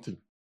you something.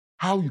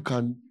 How you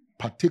can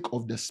partake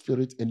of the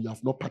Spirit and you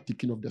have not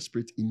partaken of the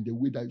Spirit in the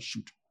way that you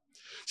should.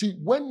 See,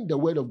 when the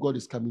word of God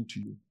is coming to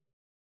you,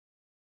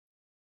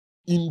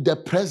 in the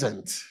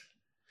present,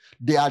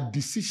 there are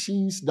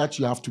decisions that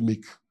you have to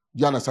make.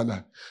 Do you understand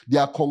that?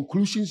 There are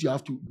conclusions you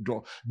have to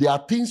draw. There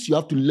are things you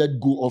have to let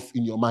go of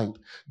in your mind.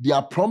 There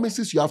are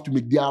promises you have to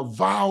make. There are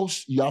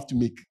vows you have to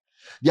make.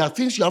 There are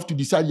things you have to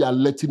decide you are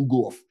letting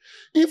go of.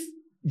 If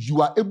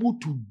you are able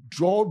to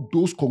draw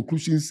those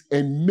conclusions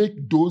and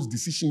make those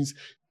decisions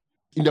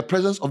in the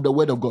presence of the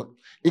word of God,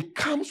 it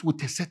comes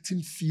with a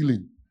certain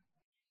feeling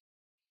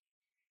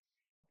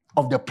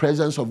of the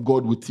presence of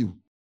God with you.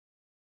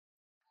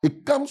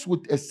 It comes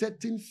with a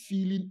certain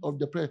feeling of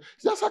the prayer.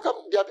 Just how come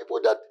there are people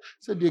that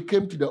said they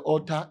came to the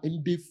altar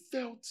and they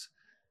felt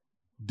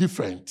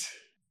different.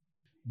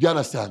 Do you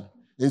understand?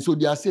 And so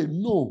they are saying,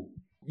 no.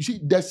 You see,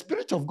 the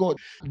Spirit of God,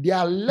 there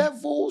are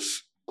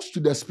levels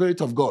to the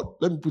Spirit of God.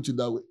 Let me put it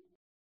that way.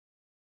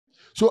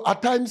 So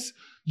at times,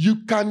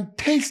 you can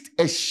taste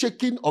a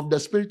shaking of the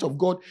Spirit of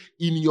God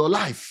in your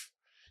life,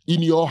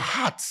 in your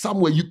heart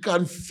somewhere. You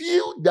can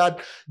feel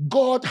that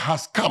God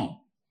has come.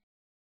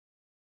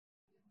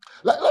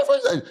 Like for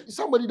instance,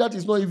 somebody that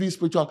is not even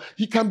spiritual,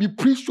 he can be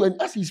preached to,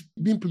 and as he's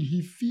being preached,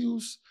 he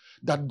feels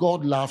that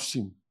God loves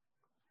him,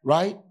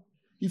 right?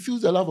 He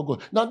feels the love of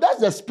God. Now,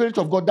 that's the Spirit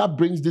of God that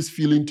brings this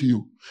feeling to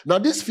you. Now,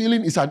 this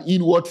feeling is an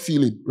inward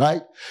feeling,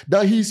 right?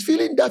 Now, he's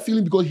feeling that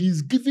feeling because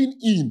he's giving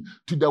in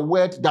to the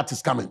word that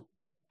is coming.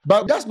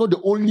 But that's not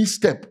the only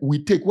step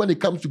we take when it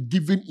comes to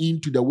giving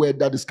in to the word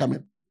that is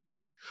coming.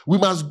 We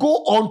must go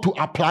on to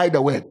apply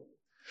the word.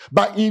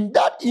 But in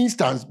that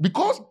instance,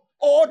 because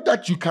all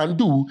that you can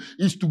do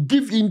is to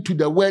give in to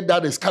the word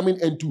that is coming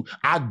and to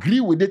agree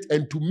with it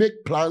and to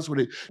make plans with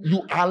it.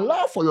 You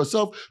allow for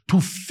yourself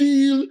to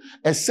feel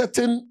a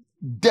certain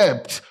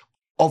depth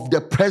of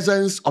the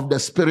presence of the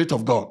Spirit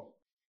of God.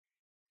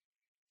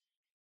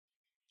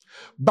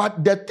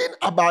 But the thing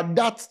about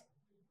that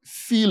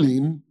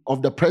feeling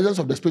of the presence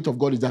of the Spirit of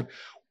God is that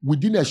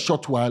within a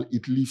short while,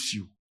 it leaves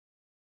you.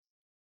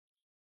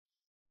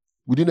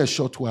 Within a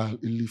short while,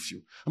 it leaves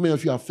you. How many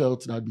of you have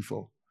felt that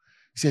before?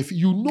 So if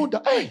you know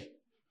that, hey,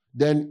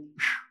 then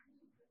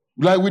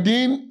like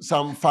within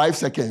some 5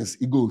 seconds,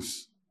 it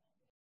goes.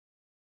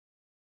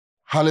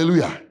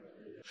 Hallelujah.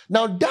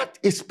 Now that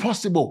is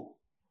possible.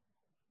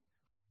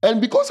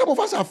 And because some of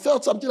us have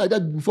felt something like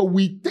that before,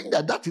 we think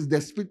that that is the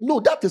Spirit.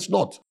 No, that is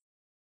not.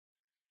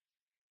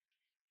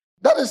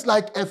 That is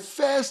like a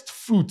first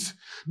fruit.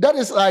 That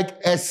is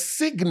like a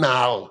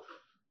signal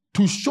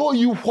to show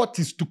you what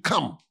is to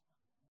come.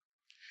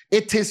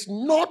 It is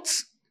not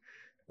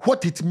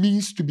what it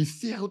means to be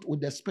filled with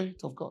the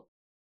Spirit of God.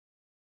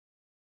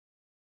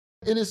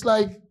 It is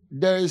like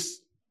there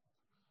is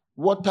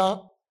water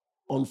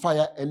on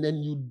fire and then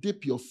you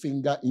dip your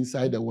finger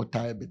inside the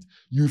water a bit.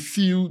 You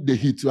feel the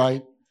heat,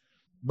 right?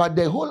 But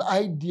the whole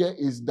idea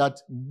is that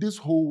this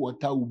whole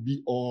water will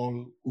be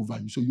all over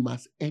you. So you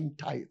must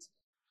enter it.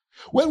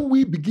 When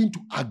we begin to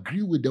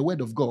agree with the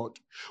word of God,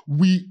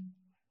 we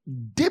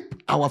dip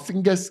our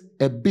fingers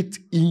a bit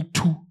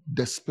into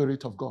the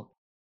Spirit of God.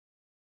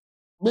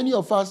 Many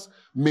of us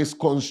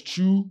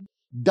misconstrue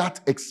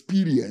that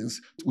experience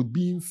with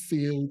being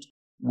filled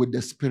with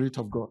the Spirit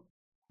of God.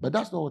 But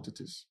that's not what it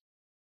is.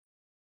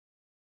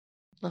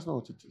 That's not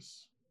what it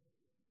is.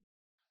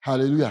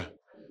 Hallelujah.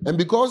 And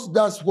because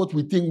that's what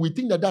we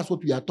think that that's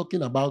what we are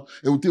talking about,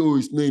 and we think, oh,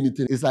 it's not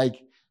anything. It's like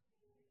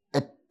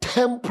a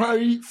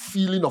temporary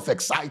feeling of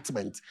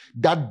excitement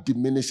that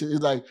diminishes.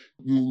 It's like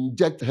you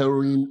inject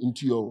heroin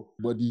into your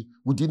body.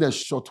 Within a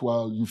short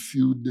while, you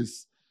feel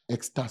this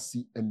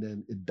ecstasy and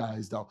then it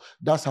dies down.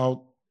 That's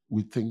how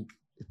we think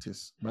it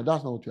is. But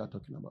that's not what we are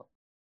talking about.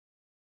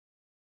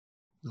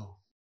 No.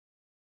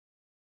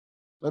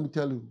 Let me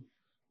tell you,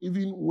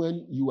 even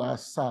when you are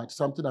sad,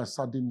 something has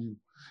saddened you,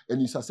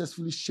 and you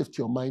successfully shift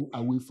your mind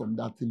away from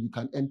that thing, you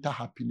can enter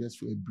happiness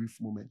for a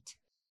brief moment.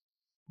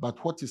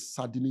 But what is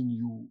saddening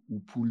you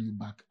will pull you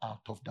back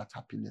out of that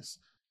happiness.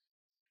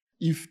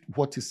 If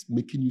what is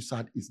making you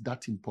sad is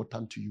that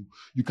important to you,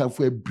 you can,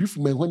 for a brief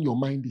moment, when your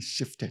mind is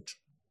shifted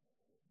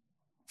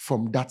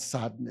from that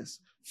sadness,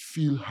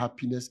 feel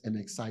happiness and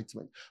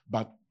excitement.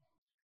 But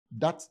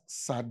that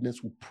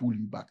sadness will pull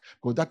you back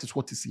because that is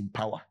what is in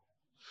power.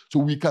 So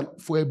we can,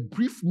 for a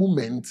brief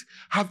moment,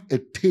 have a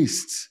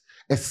taste,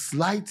 a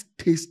slight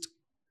taste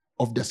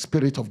of the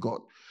Spirit of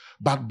God.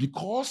 But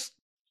because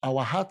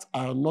our hearts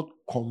are not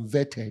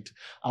converted,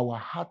 our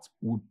heart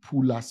will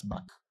pull us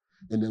back.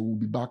 And then we'll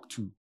be back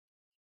to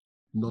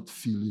not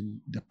feeling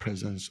the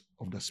presence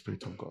of the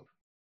Spirit of God.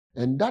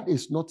 And that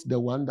is not the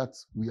one that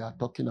we are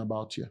talking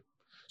about here.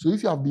 So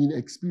if you have been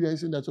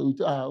experiencing that, so you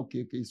think,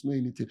 okay, it's not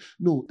anything.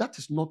 No, that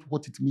is not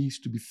what it means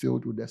to be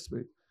filled with the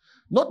Spirit.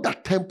 Not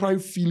that temporary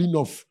feeling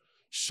of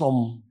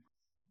some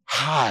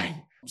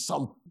high,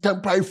 some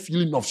temporary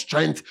feeling of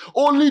strength,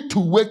 only to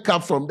wake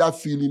up from that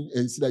feeling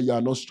and see that you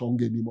are not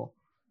strong anymore.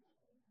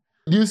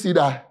 Do you see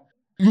that?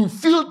 You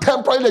feel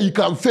temporarily that you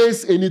can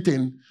face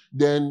anything,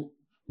 then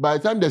by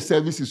the time the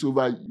service is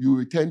over, you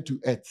return to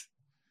Earth,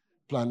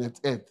 planet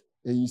Earth,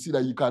 and you see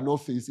that you cannot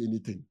face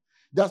anything.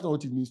 That's not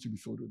what it means to be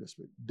filled with the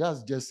Spirit.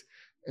 That's just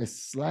a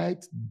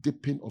slight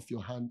dipping of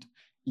your hand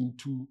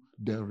into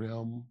the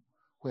realm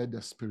where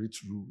the Spirit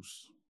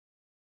rules.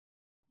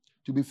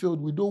 To be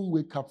filled, we don't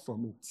wake up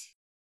from it.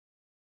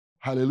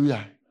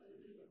 Hallelujah.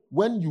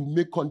 When you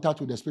make contact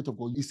with the Spirit of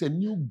God, it's a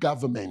new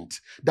government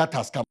that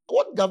has come.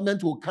 What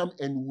government will come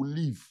and will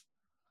leave?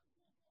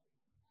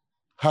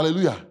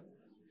 Hallelujah.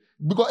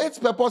 Because its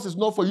purpose is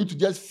not for you to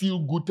just feel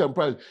good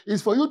temporarily.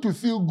 It's for you to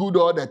feel good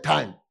all the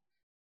time.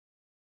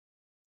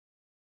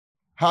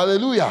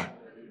 Hallelujah.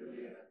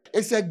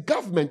 It's a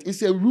government.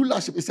 It's a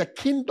rulership. It's a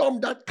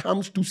kingdom that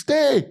comes to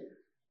stay.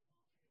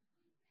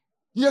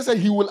 He said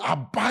he will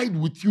abide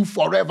with you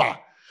forever.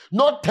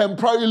 Not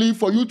temporarily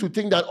for you to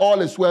think that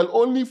all is well,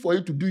 only for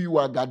you to do you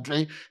a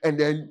gadre, and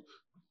then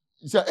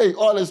you say, hey,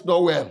 all is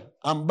not well.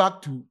 I'm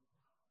back to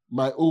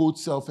my old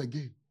self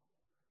again.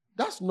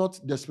 That's not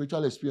the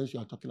spiritual experience you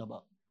are talking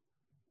about.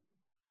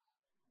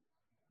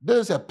 There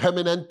is a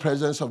permanent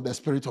presence of the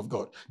Spirit of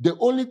God. The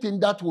only thing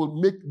that will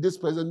make this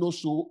presence not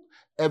so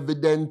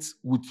evident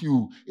with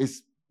you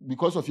is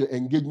because of your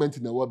engagement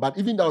in the world. But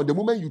even now, the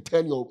moment you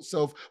turn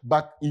yourself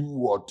back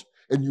inward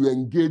and you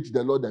engage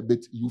the Lord a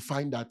bit, you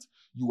find that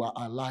you are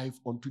alive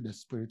unto the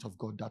Spirit of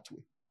God that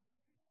way.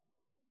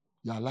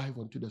 You are alive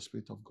unto the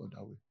Spirit of God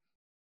that way.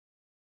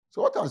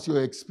 So what has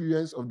your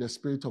experience of the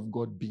Spirit of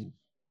God been?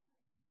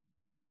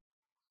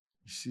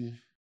 You see,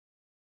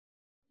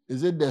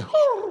 is it the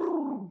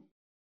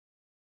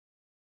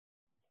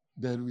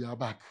then we are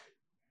back?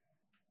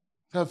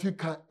 So if you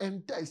can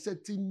enter a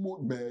certain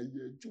mode,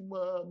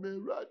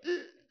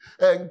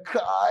 and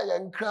cry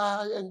and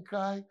cry and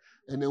cry,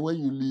 and then when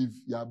you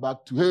leave, you are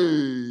back to,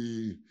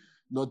 hey,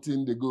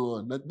 nothing they go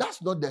on.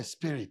 That's not the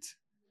Spirit.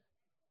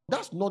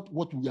 That's not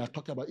what we are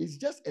talking about. It's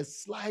just a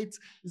slight,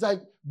 it's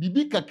like,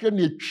 bibi kakre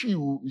ne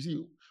chiu, you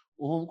see,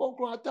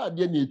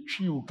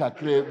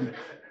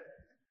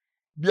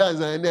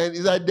 and then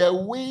it's like the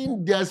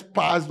wind just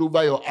passed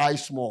over your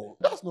eyes small.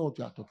 That's not what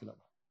we are talking about.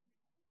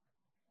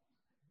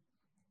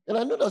 And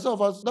I know that some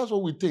of us, that's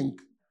what we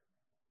think.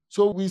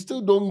 So we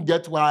still don't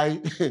get why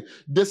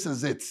this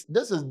is it.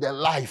 This is the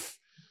life.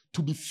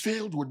 To be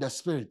filled with the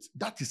Spirit.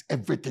 That is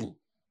everything.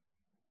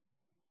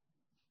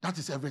 That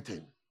is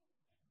everything.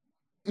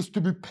 It's to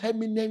be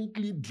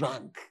permanently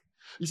drunk.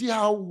 You see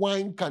how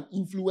wine can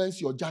influence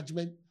your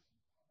judgment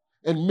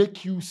and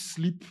make you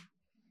sleep?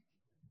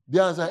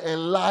 There's a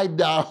lie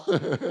down.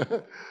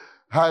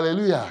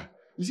 Hallelujah.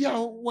 You see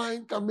how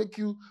wine can make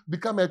you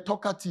become a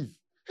talkative.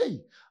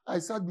 Hey, I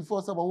sat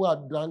before someone who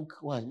had drunk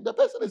wine. The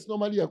person is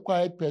normally a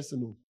quiet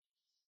person.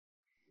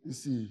 You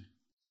see,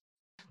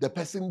 the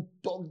person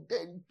talked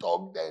and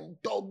talked and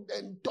talked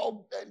and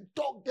talked and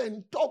talked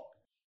and talked.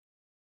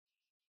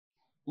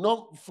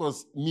 Not for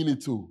a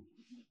minute too.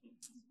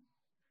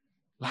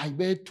 Like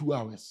maybe 2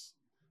 hours.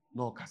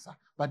 No, Kasa.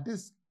 But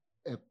this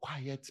a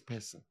quiet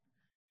person.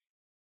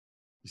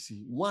 You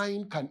see,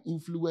 wine can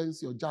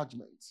influence your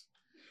judgment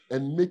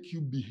and make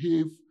you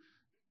behave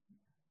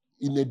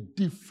in a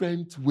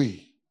different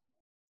way.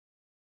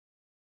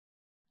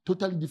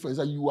 Totally different.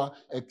 It's like you are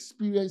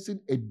experiencing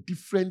a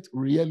different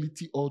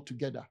reality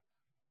altogether.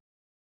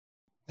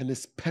 And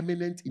it's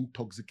permanent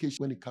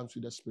intoxication when it comes to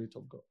the Spirit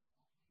of God.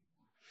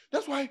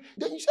 That's why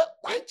then you say,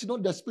 why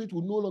not the Spirit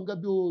will no longer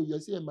be, oh, you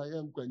say, my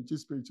young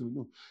Spirit will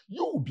know.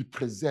 You will be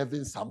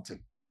preserving something.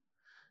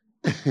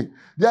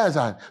 There's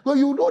that. Well,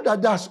 you know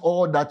that that's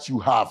all that you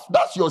have.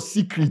 That's your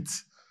secret.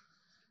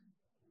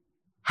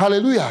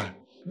 Hallelujah.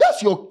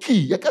 That's your key.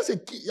 You can say,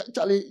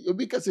 Charlie,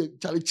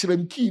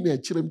 chirem key.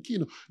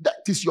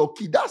 That is your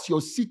key. That's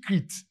your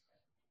secret.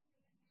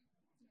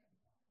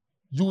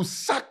 You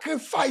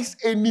sacrifice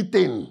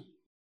anything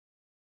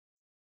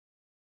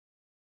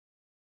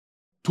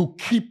to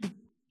keep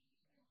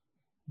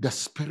the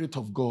Spirit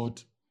of God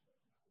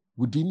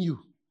within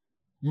you.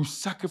 You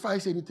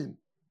sacrifice anything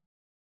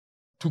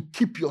to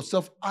keep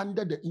yourself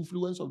under the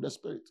influence of the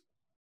Spirit.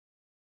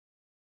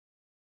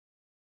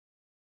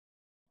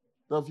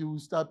 Now, if you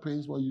start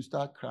praying, when you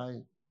start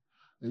crying,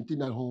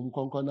 anything at home,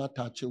 not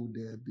touch you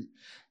there.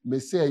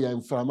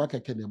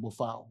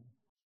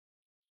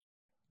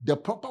 The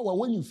proper one,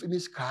 when you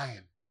finish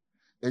crying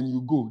and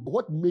you go,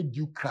 what made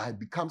you cry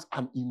becomes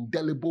an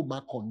indelible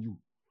mark on you.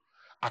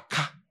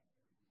 Aka.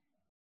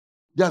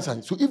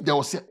 So if there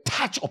was a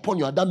touch upon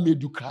you that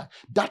made you cry,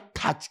 that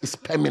touch is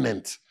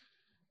permanent.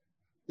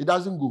 It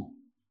doesn't go.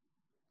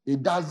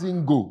 It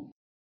doesn't go.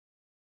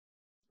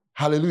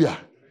 Hallelujah.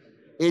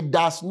 It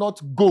does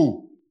not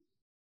go.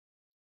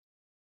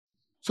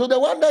 So the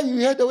one that you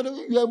heard,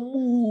 you are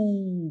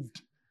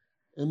moved.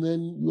 And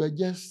then you are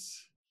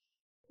just,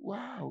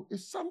 wow,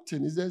 it's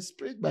something. It's a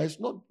spirit, but it's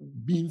not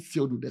being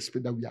filled with the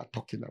spirit that we are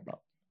talking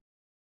about.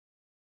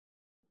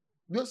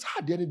 Because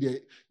how the end of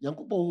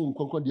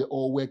the day,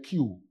 or work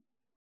you,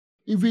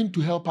 even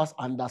to help us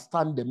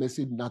understand the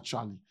message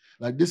naturally.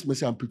 Like this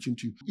message I'm preaching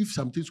to you. If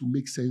some things will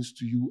make sense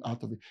to you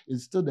out of it,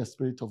 it's still the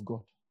Spirit of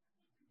God.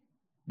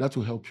 That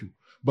will help you.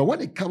 But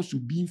when it comes to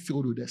being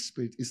filled with the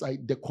Spirit, it's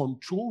like the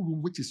control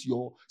room, which is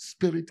your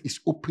spirit, is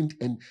opened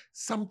and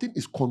something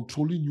is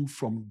controlling you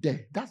from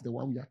there. That's the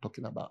one we are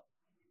talking about.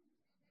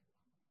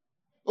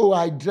 Oh,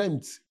 I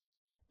dreamt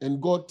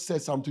and God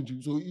said something to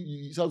you. So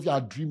some of you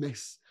are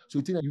dreamers. So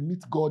you think that you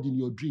meet God in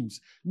your dreams.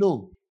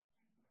 No.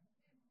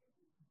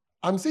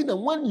 I'm saying that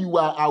when you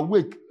are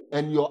awake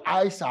and your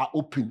eyes are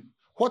open,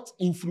 what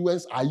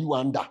influence are you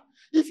under?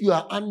 If you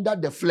are under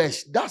the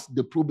flesh, that's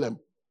the problem.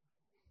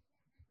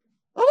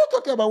 I'm not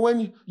talking about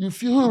when you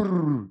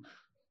feel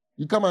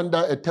you come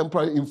under a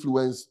temporary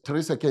influence,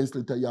 3 seconds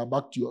later, you are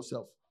back to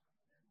yourself.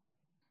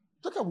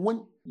 Talk about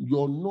when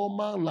your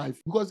normal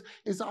life, because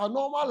it's our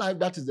normal life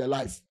that is the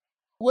life.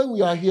 When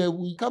we are here,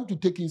 we come to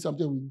take in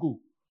something, we go.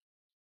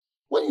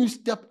 When you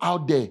step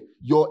out there,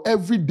 your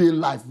everyday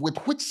life, with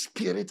which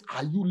spirit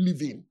are you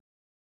living?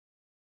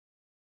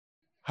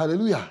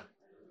 Hallelujah.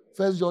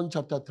 1 John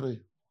chapter 3,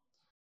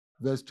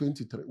 verse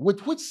 23.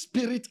 With which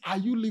spirit are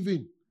you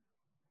living?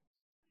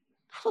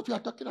 That's what we are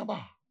talking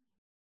about.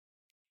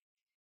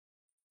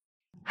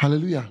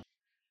 Hallelujah.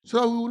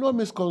 So we will not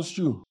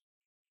misconstrue.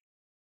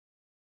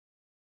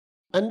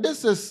 And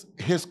this is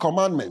his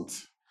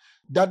commandment,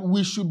 that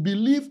we should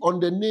believe on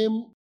the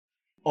name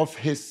of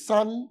his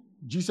Son,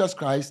 Jesus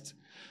Christ,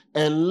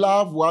 and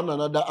love one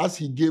another as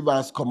he gave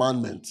us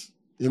commandment.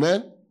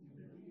 Amen?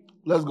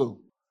 Let's go.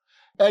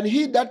 And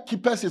he that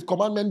keepeth his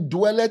commandment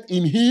dwelleth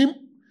in him,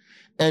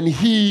 and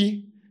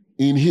he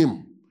in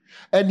him.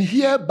 And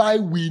hereby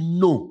we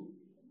know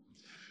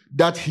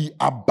that he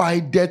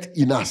abideth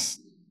in us,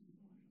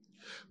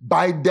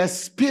 by the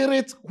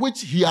Spirit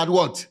which he had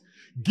what?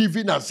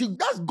 Given us. See,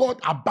 that's God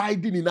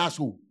abiding in us.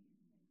 And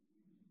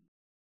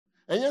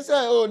you say,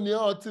 oh,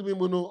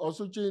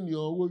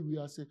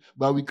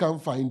 but we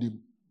can't find him.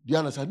 Do you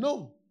understand?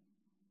 No.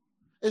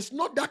 It's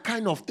not that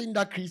kind of thing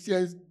that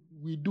Christians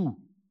we do.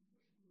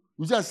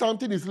 We say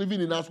something is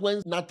living in us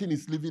when nothing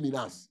is living in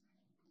us.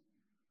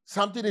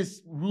 Something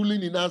is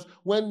ruling in us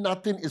when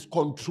nothing is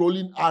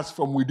controlling us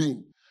from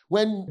within.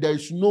 When there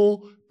is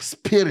no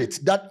spirit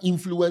that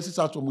influences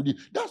us from within.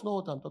 That's not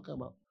what I'm talking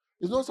about.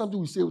 It's not something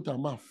we say with our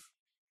mouth.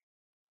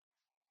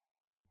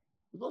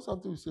 It's not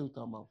something we say with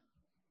our mouth.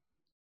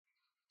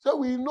 So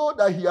we know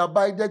that he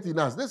abideth in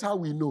us. That's how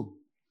we know.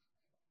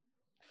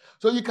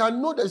 So you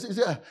can know that,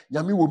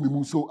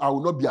 so I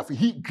will not be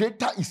afraid.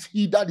 Greater is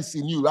he that is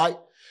in you, right?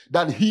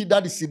 Than he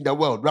that is in the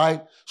world,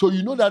 right? So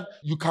you know that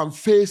you can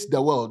face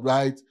the world,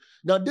 right?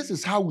 Now this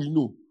is how we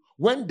know.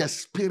 When the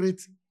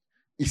Spirit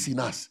is in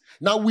us.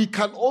 Now we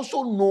can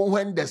also know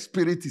when the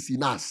Spirit is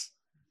in us.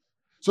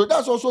 So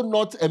that's also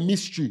not a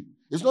mystery.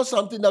 It's not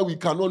something that we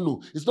cannot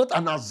know. It's not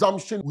an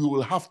assumption we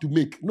will have to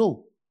make.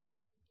 No.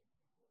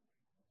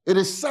 It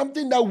is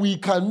something that we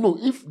can know.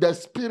 If the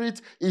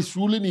Spirit is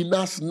ruling in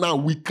us now,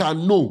 we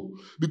can know.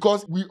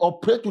 Because we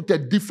operate with a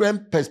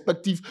different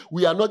perspective.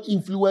 We are not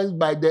influenced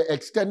by the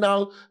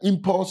external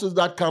impulses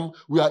that come.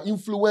 We are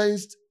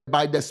influenced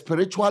by the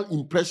spiritual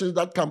impressions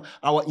that come.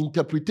 Our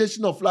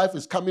interpretation of life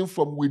is coming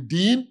from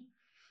within.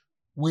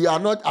 We are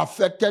not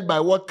affected by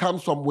what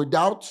comes from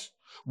without.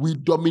 We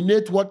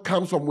dominate what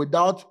comes from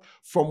without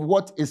from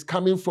what is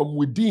coming from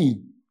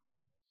within.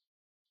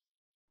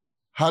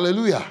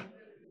 Hallelujah.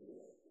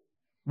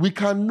 We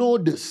can know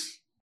this.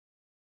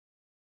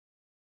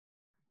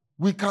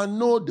 We can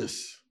know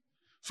this.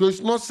 So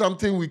it's not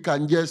something we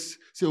can just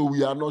say, oh,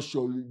 we are not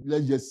sure.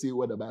 Let's just say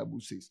what the Bible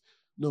says.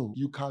 No,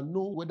 you can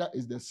know whether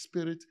it's the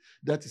Spirit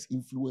that is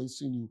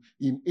influencing you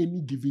in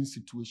any given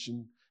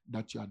situation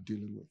that you are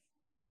dealing with.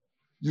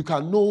 You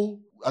can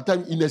know, at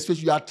times in a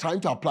situation you are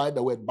trying to apply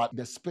the word, but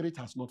the Spirit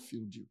has not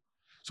filled you.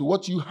 So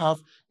what you have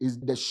is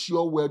the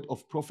sure word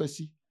of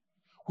prophecy,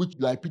 which,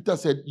 like Peter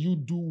said, you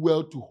do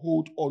well to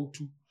hold on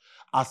to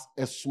as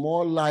a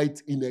small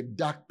light in a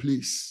dark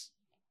place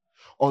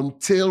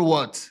until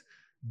what?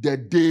 The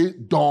day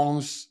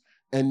dawns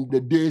and the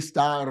day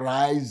star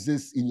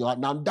rises in your heart.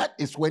 Now that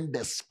is when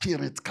the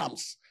Spirit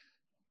comes.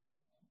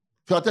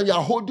 So you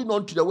are holding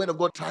on to the word of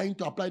God, trying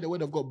to apply the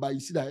word of God, but you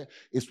see that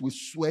it's with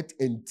sweat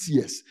and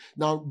tears.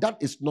 Now that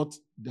is not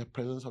the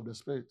presence of the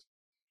Spirit.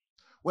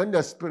 When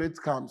the Spirit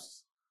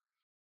comes,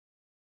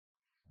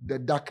 the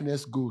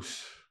darkness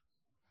goes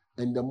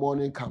and the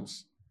morning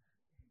comes.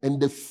 And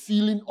the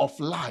feeling of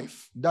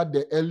life that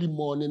the early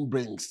morning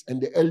brings and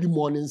the early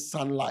morning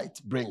sunlight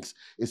brings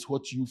is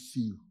what you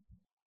feel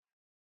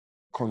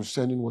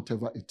concerning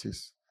whatever it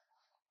is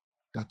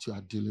that you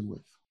are dealing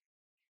with.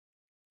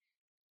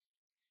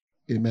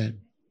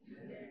 Amen.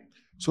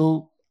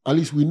 So At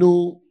least we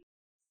know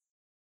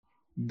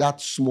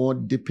that small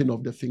dipping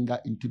of the finger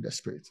into the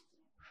spirit.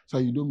 So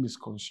you don't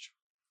misconstrue.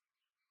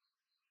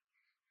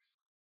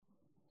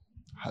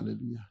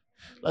 Hallelujah.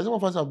 Like some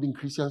of us have been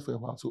Christians for a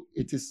while, so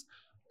it is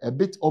a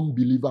bit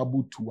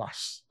unbelievable to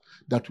us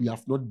that we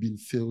have not been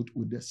filled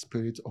with the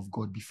Spirit of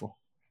God before.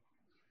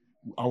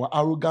 Our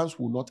arrogance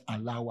will not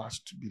allow us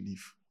to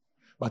believe.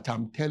 But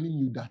I'm telling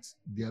you that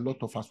there are a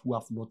lot of us who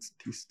have not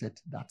tasted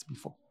that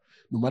before.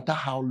 No matter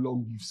how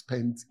long you've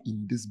spent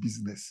in this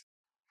business.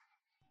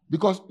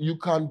 Because you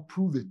can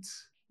prove it.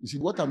 You see,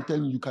 what I'm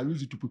telling you, you can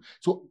use it to prove.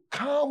 So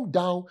calm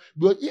down.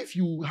 But if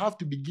you have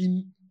to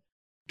begin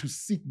to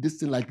seek this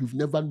thing like you've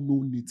never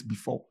known it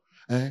before,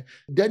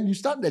 then you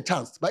stand the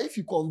chance. But if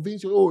you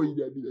convince you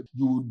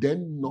will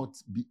then not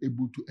be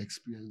able to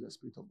experience the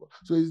Spirit of God.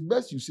 So it's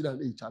best you sit and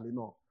say, Charlie,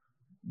 no,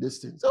 this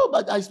thing. So,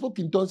 but I spoke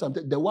in tongues.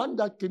 The one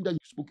that came that you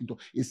spoke in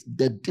tongues is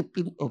the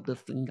dipping of the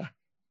finger.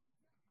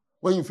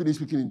 When you finish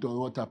speaking in tongues,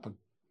 what happened?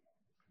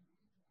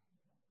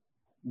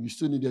 You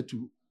still needed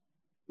to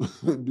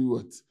do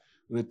what?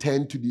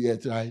 Return to the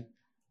earth, right?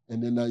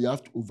 And then now you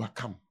have to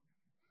overcome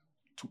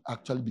to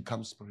actually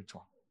become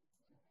spiritual.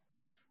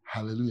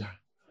 Hallelujah.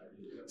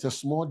 It's a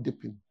small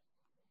dipping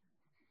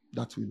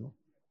that we know.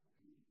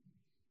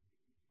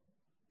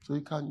 So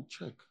you can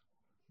check.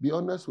 Be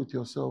honest with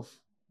yourself.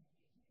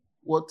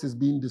 What is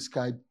being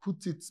described,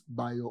 put it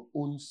by your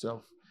own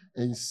self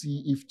and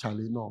see if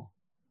Charlie, no,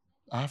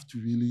 I have to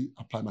really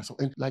apply myself.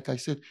 And like I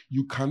said,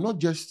 you cannot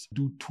just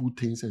do two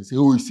things and say,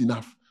 oh, it's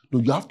enough. No,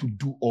 you have to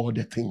do all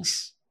the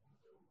things.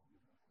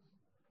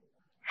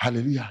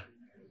 Hallelujah.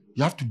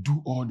 You have to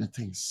do all the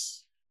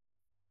things.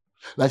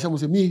 Like someone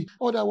say, me,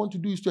 all I want to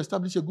do is to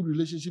establish a good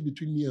relationship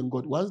between me and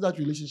God. Once that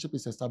relationship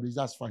is established,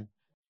 that's fine.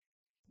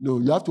 No,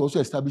 you have to also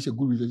establish a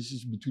good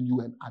relationship between you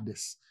and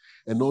others.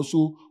 And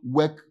also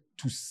work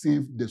to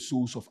save the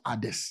souls of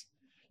others.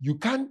 You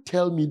can't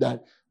tell me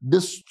that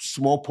this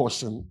small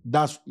portion,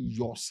 that's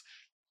yours.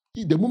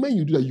 The moment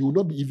you do that, you will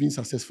not be even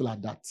successful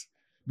at that.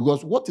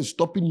 Because what is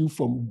stopping you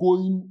from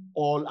going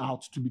all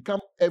out to become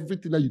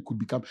everything that you could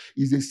become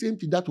is the same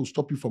thing that will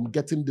stop you from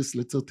getting this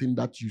little thing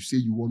that you say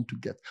you want to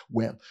get.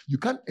 Well, you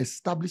can't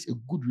establish a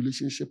good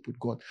relationship with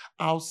God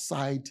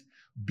outside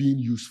being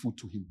useful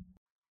to Him.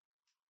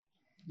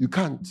 You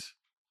can't.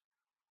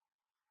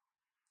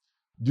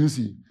 Do you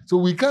see? So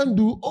we can't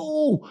do,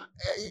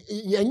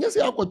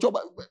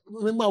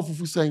 remember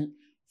saying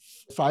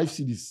 5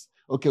 CDs.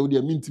 Okay, well, they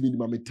mean to me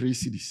 3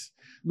 CDs.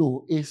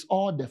 No, it's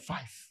all the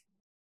 5.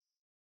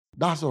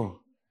 That's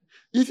all.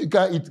 If you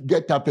can't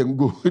get up and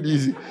go,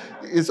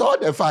 it's all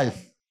the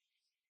 5.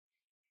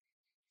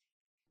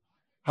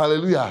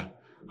 Hallelujah.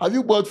 Have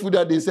you bought food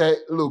that they say,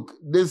 look,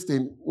 this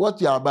thing,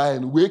 what you are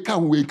buying, wake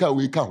up.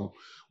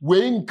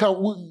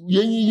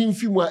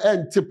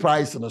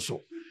 Price and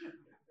so.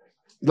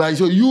 Like,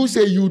 so you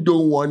say you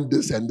don't want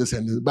this and this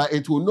and this, but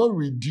it will not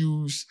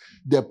reduce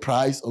the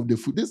price of the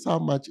food. This is how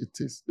much it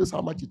is. This is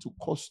how much it will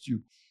cost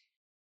you.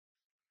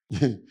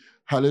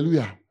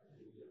 Hallelujah.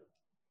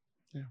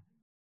 Yeah.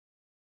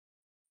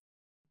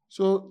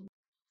 So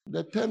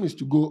the term is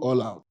to go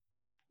all out,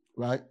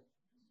 right?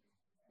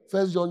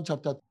 1 John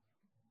chapter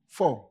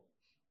 4,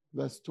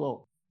 verse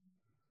 12.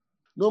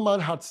 No man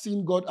hath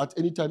seen God at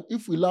any time.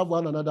 If we love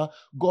one another,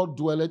 God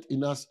dwelleth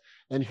in us,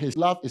 and His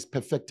love is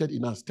perfected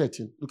in us.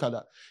 13. Look at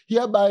that.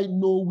 Hereby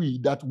know we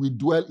that we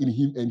dwell in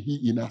Him and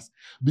He in us.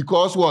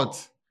 Because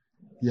what?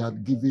 He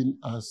hath given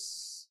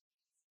us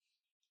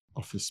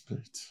of His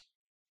Spirit.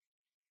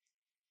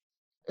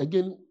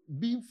 Again,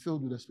 being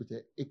filled with the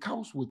Spirit, it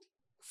comes with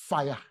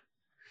fire.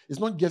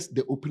 It's not just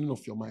the opening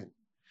of your mind.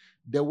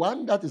 The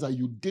one that is that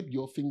you dip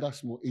your finger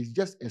small is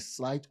just a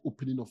slight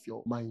opening of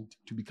your mind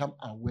to become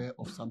aware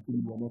of something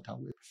you were not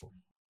aware before.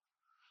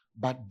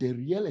 But the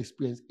real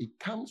experience, it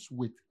comes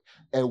with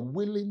a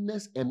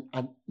willingness and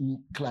an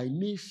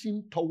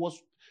inclination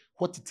towards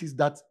what it is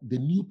that the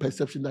new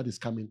perception that is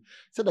coming,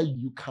 so that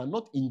you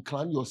cannot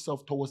incline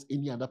yourself towards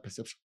any other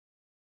perception.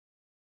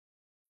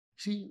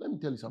 See, let me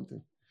tell you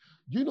something.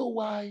 Do you know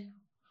why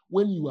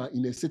when you are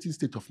in a certain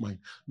state of mind,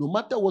 no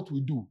matter what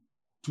we do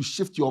to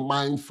shift your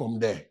mind from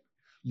there,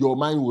 your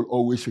mind will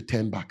always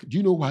return back? Do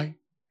you know why?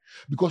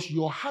 Because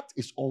your heart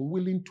is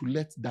unwilling to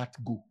let that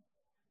go.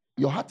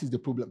 Your heart is the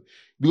problem.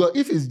 Because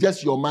if it's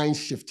just your mind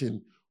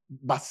shifting,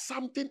 but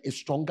something is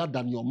stronger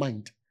than your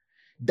mind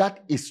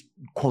that is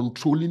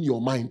controlling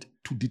your mind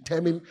to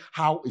determine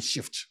how it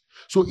shifts.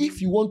 So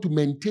if you want to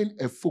maintain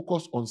a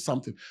focus on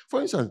something,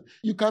 for instance,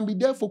 you can be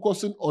there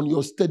focusing on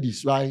your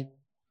studies, right?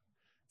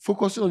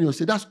 Focusing on your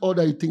studies, that's all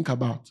that you think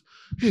about.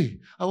 Hey,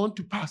 I want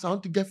to pass. I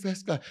want to get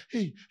first class.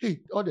 Hey,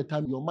 all the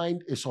time your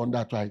mind is on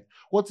that, right?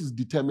 What is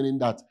determining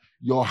that?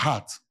 Your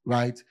heart,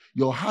 right?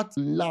 Your heart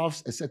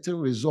loves a certain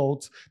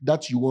result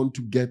that you want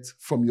to get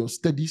from your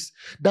studies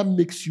that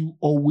makes you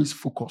always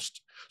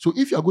focused. So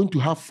if you're going to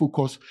have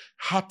focus,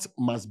 heart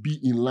must be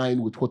in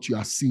line with what you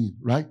are seeing,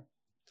 right?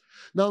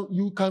 Now,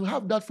 you can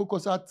have that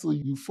focus until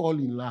you fall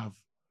in love,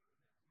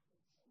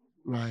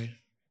 right?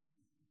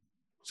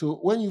 So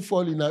when you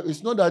fall in love,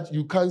 it's not that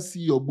you can't see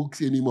your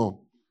books anymore.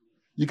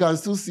 You can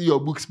still see your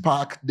books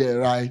parked there,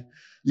 right?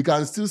 You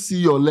can still see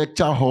your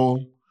lecture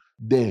hall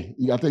there.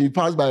 After you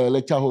pass by your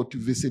lecture hall to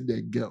visit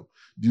the girl,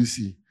 do you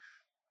see?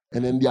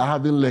 And then they are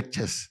having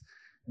lectures.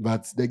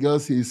 But the girl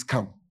says,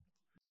 come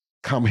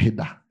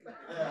hither.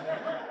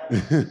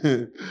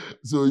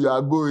 So you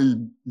are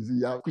going.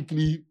 You have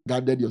quickly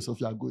gathered yourself,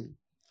 you are going.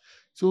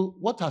 So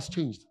what has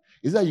changed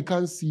is that you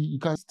can't see, you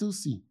can still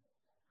see.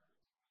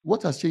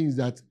 What has changed is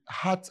that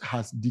heart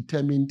has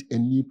determined a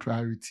new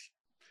priority.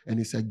 And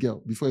it's a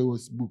girl. Before it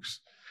was books.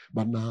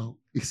 But now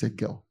it's a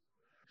girl.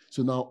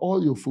 So now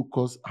all your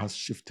focus has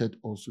shifted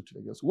also to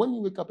the girl. So when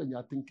you wake up and you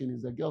are thinking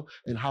it's a girl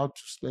and how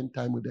to spend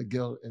time with the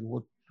girl and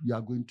what you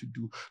are going to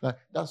do, like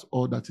that's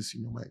all that is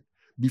in your mind.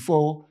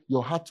 Before,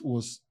 your heart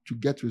was to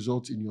get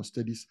results in your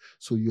studies,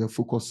 so you are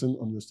focusing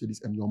on your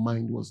studies and your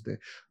mind was there.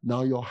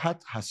 Now your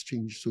heart has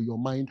changed, so your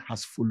mind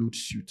has followed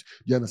suit.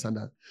 Do you understand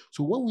that?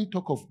 So when we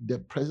talk of the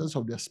presence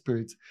of the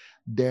Spirit,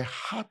 the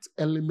heart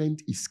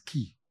element is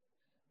key.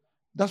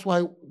 That's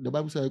why the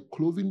Bible says,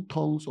 cloven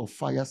tongues of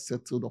fire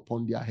settled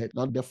upon their head.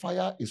 Now the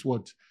fire is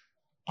what?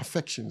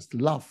 Affections,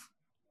 love.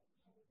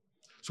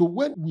 So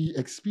when we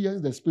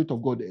experience the Spirit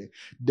of God,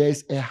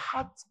 there's a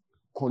heart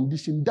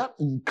condition that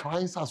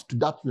inclines us to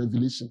that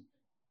revelation.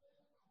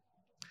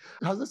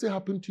 Has this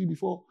happened to you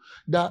before?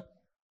 That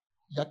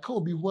you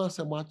can't be once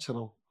a much.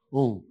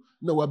 Oh,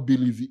 no, I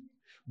believe it.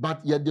 But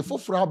yet the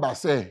fourth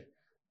say,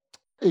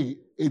 hey,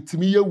 it's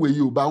me with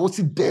you, but what's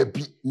it there?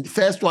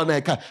 First one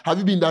I can. Have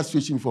you been in that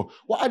situation before?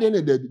 What are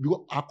they there?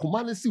 Because I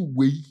command see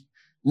way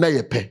na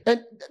ye pay.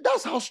 And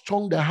that's how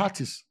strong the heart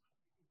is.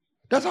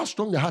 That's how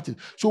strong the heart is.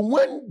 So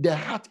when the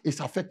heart is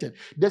affected,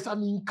 there's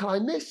an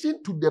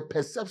inclination to the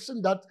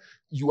perception that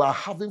you are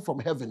having from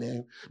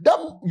heaven.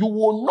 That you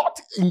will not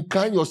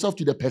incline yourself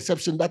to the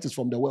perception that is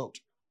from the world.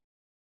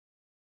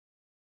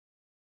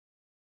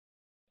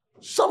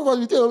 Some of us,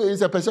 we think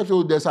it's a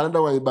perception, there's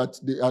another one, but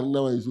the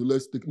another one is,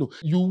 let's take. No,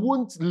 you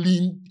won't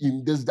lean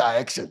in this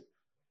direction.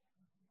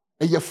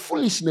 And your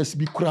foolishness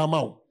be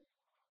crammed.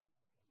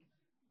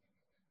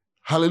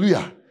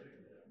 Hallelujah.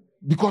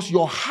 Because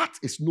your heart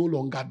is no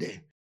longer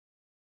there.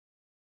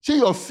 See,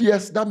 your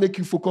fears that make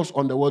you focus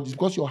on the world is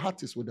because your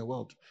heart is with the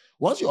world.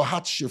 Once your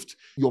heart shifts,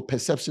 your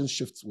perception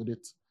shifts with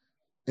it.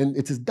 And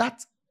it is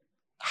that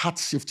heart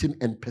shifting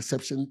and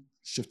perception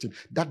shifting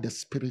that the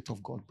Spirit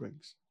of God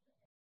brings.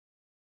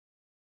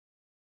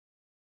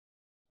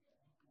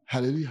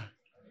 Hallelujah.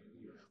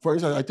 For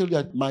instance, I tell you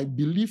that my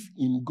belief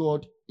in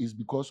God is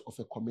because of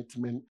a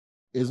commitment.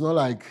 It's not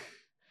like,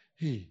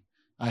 hey,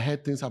 I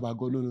heard things about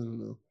God.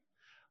 No.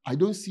 I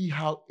don't see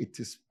how it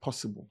is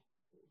possible.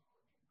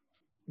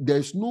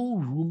 There's no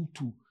room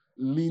to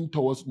lean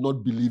towards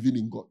not believing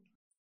in God.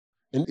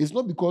 And it's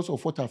not because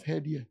of what I've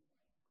heard here.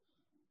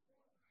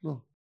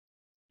 No.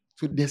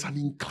 So there's an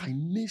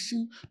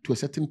inclination to a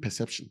certain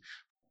perception.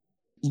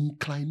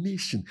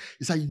 Inclination.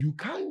 It's like you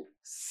can't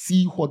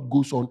see what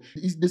goes on.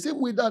 It's the same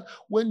way that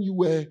when you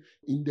were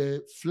in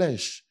the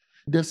flesh,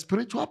 the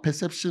spiritual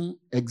perception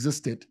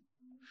existed.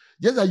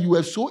 Just that you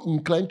were so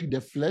inclined to the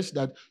flesh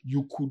that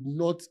you could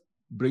not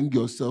bring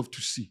yourself to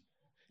see,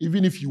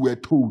 even if you were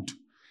told.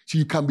 So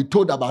you can be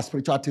told about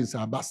spiritual things,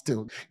 but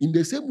still, in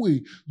the same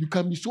way, you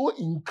can be so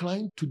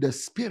inclined to the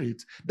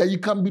spirit that you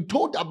can be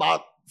told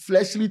about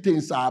fleshly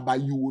things,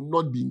 but you will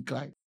not be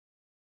inclined.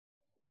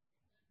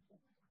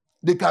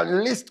 They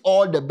can list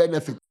all the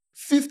benefits,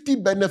 50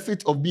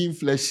 benefits of being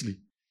fleshly.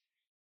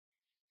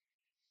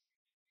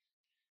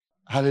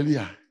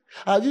 Hallelujah.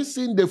 Have you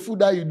seen the food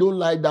that you don't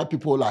like that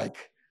people like?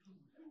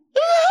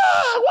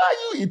 Why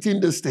are you eating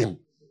this thing?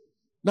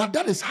 Now,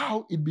 that is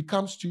how it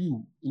becomes to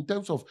you in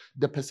terms of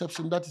the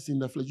perception that is in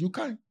the flesh. You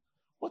can't.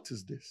 What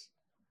is this?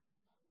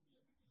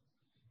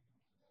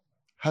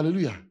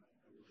 Hallelujah.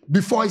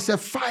 Before it's a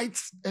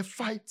fight.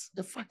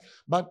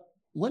 But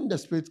when the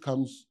Spirit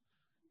comes,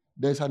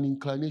 there's an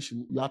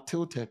inclination. You are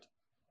tilted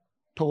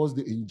towards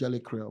the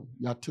angelic realm.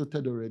 You are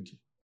tilted already.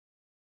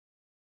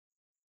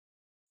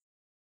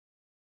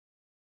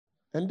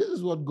 And this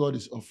is what God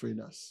is offering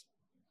us.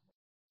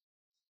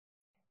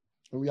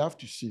 And we have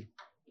to see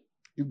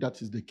if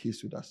that is the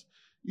case with us.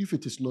 If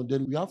it is not,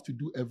 then we have to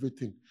do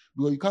everything.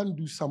 Because you can't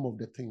do some of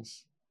the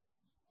things.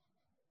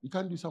 You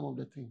can't do some of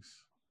the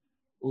things.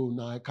 Oh,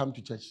 now I come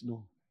to church.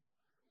 No.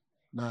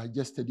 Now I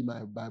just study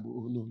my Bible.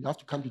 Oh, no. You have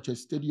to come to church,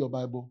 study your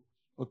Bible.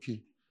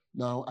 Okay.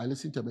 Now I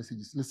listen to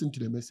messages. Listen to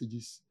the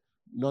messages.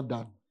 Not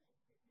done.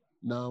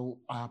 Now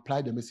I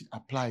apply the message.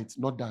 Apply it.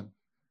 Not done.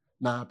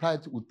 Now I apply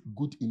it with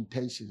good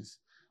intentions.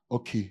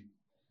 Okay.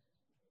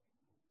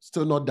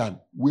 Still not done.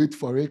 Wait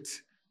for it.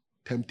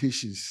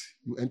 Temptations.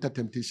 You enter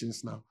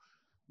temptations now.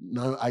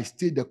 Now I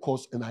stay the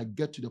course and I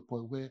get to the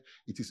point where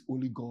it is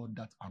only God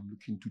that I'm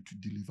looking to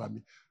deliver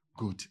me.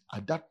 Good.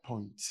 At that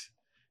point,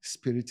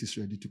 Spirit is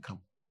ready to come.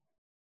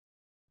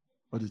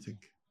 What do you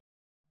think?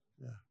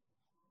 Yeah.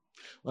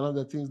 One of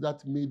the things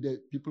that made the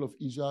people of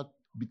Israel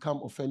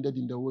become offended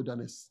in the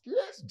wilderness,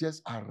 let's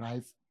just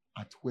arrive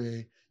at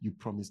where you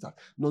promised that.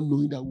 Not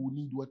knowing that we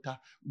need water,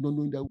 not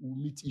knowing that we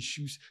meet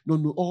issues, not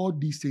knowing all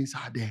these things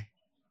are there.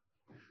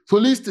 So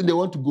listen, they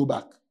want to go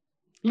back.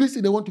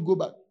 Listen, they want to go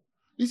back.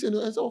 Listen,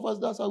 and some of us,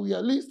 that's how we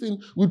are.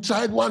 Listen, we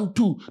tried 1,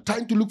 2,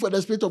 trying to look for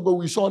the Spirit of God.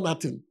 We saw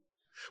nothing.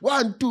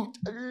 1, 2.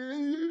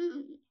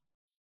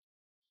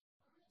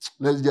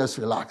 Let's just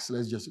relax.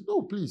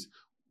 No, please.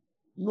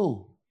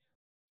 No.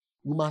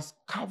 We must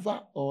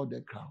cover all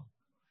the ground.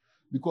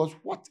 Because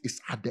what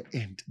is at the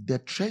end? The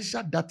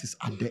treasure that is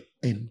at the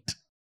end.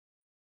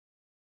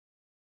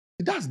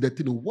 That's the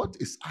thing. What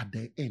is at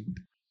the end?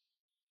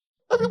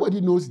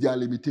 Everybody knows their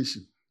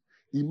limitation.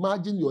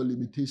 Imagine your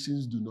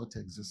limitations do not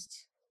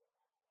exist.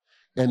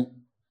 And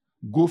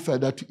go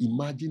further to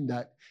imagine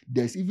that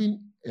there's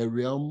even a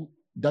realm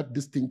that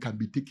this thing can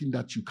be taken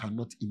that you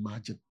cannot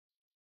imagine.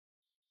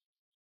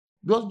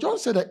 Because John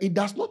said that it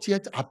does not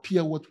yet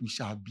appear what we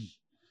shall be.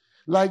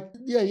 Like,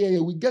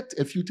 we get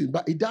a few things,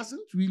 but it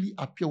doesn't really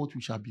appear what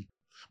we shall be.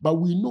 But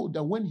we know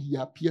that when he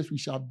appears, we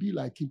shall be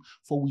like him,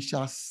 for we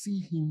shall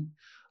see him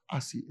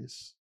as he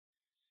is.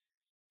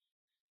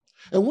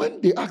 And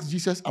when they asked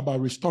Jesus about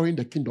restoring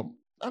the kingdom,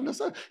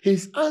 understand,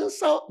 his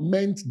answer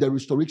meant the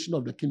restoration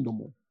of the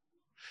kingdom.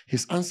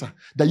 His answer,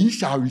 that ye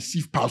shall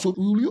receive power. So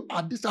will you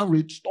at this time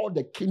restore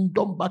the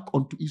kingdom back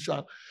unto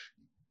Israel?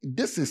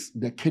 This is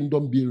the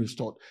kingdom being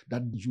restored,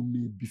 that you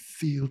may be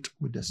filled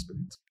with the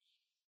Spirit.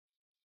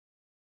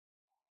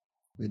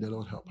 May the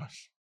Lord help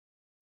us.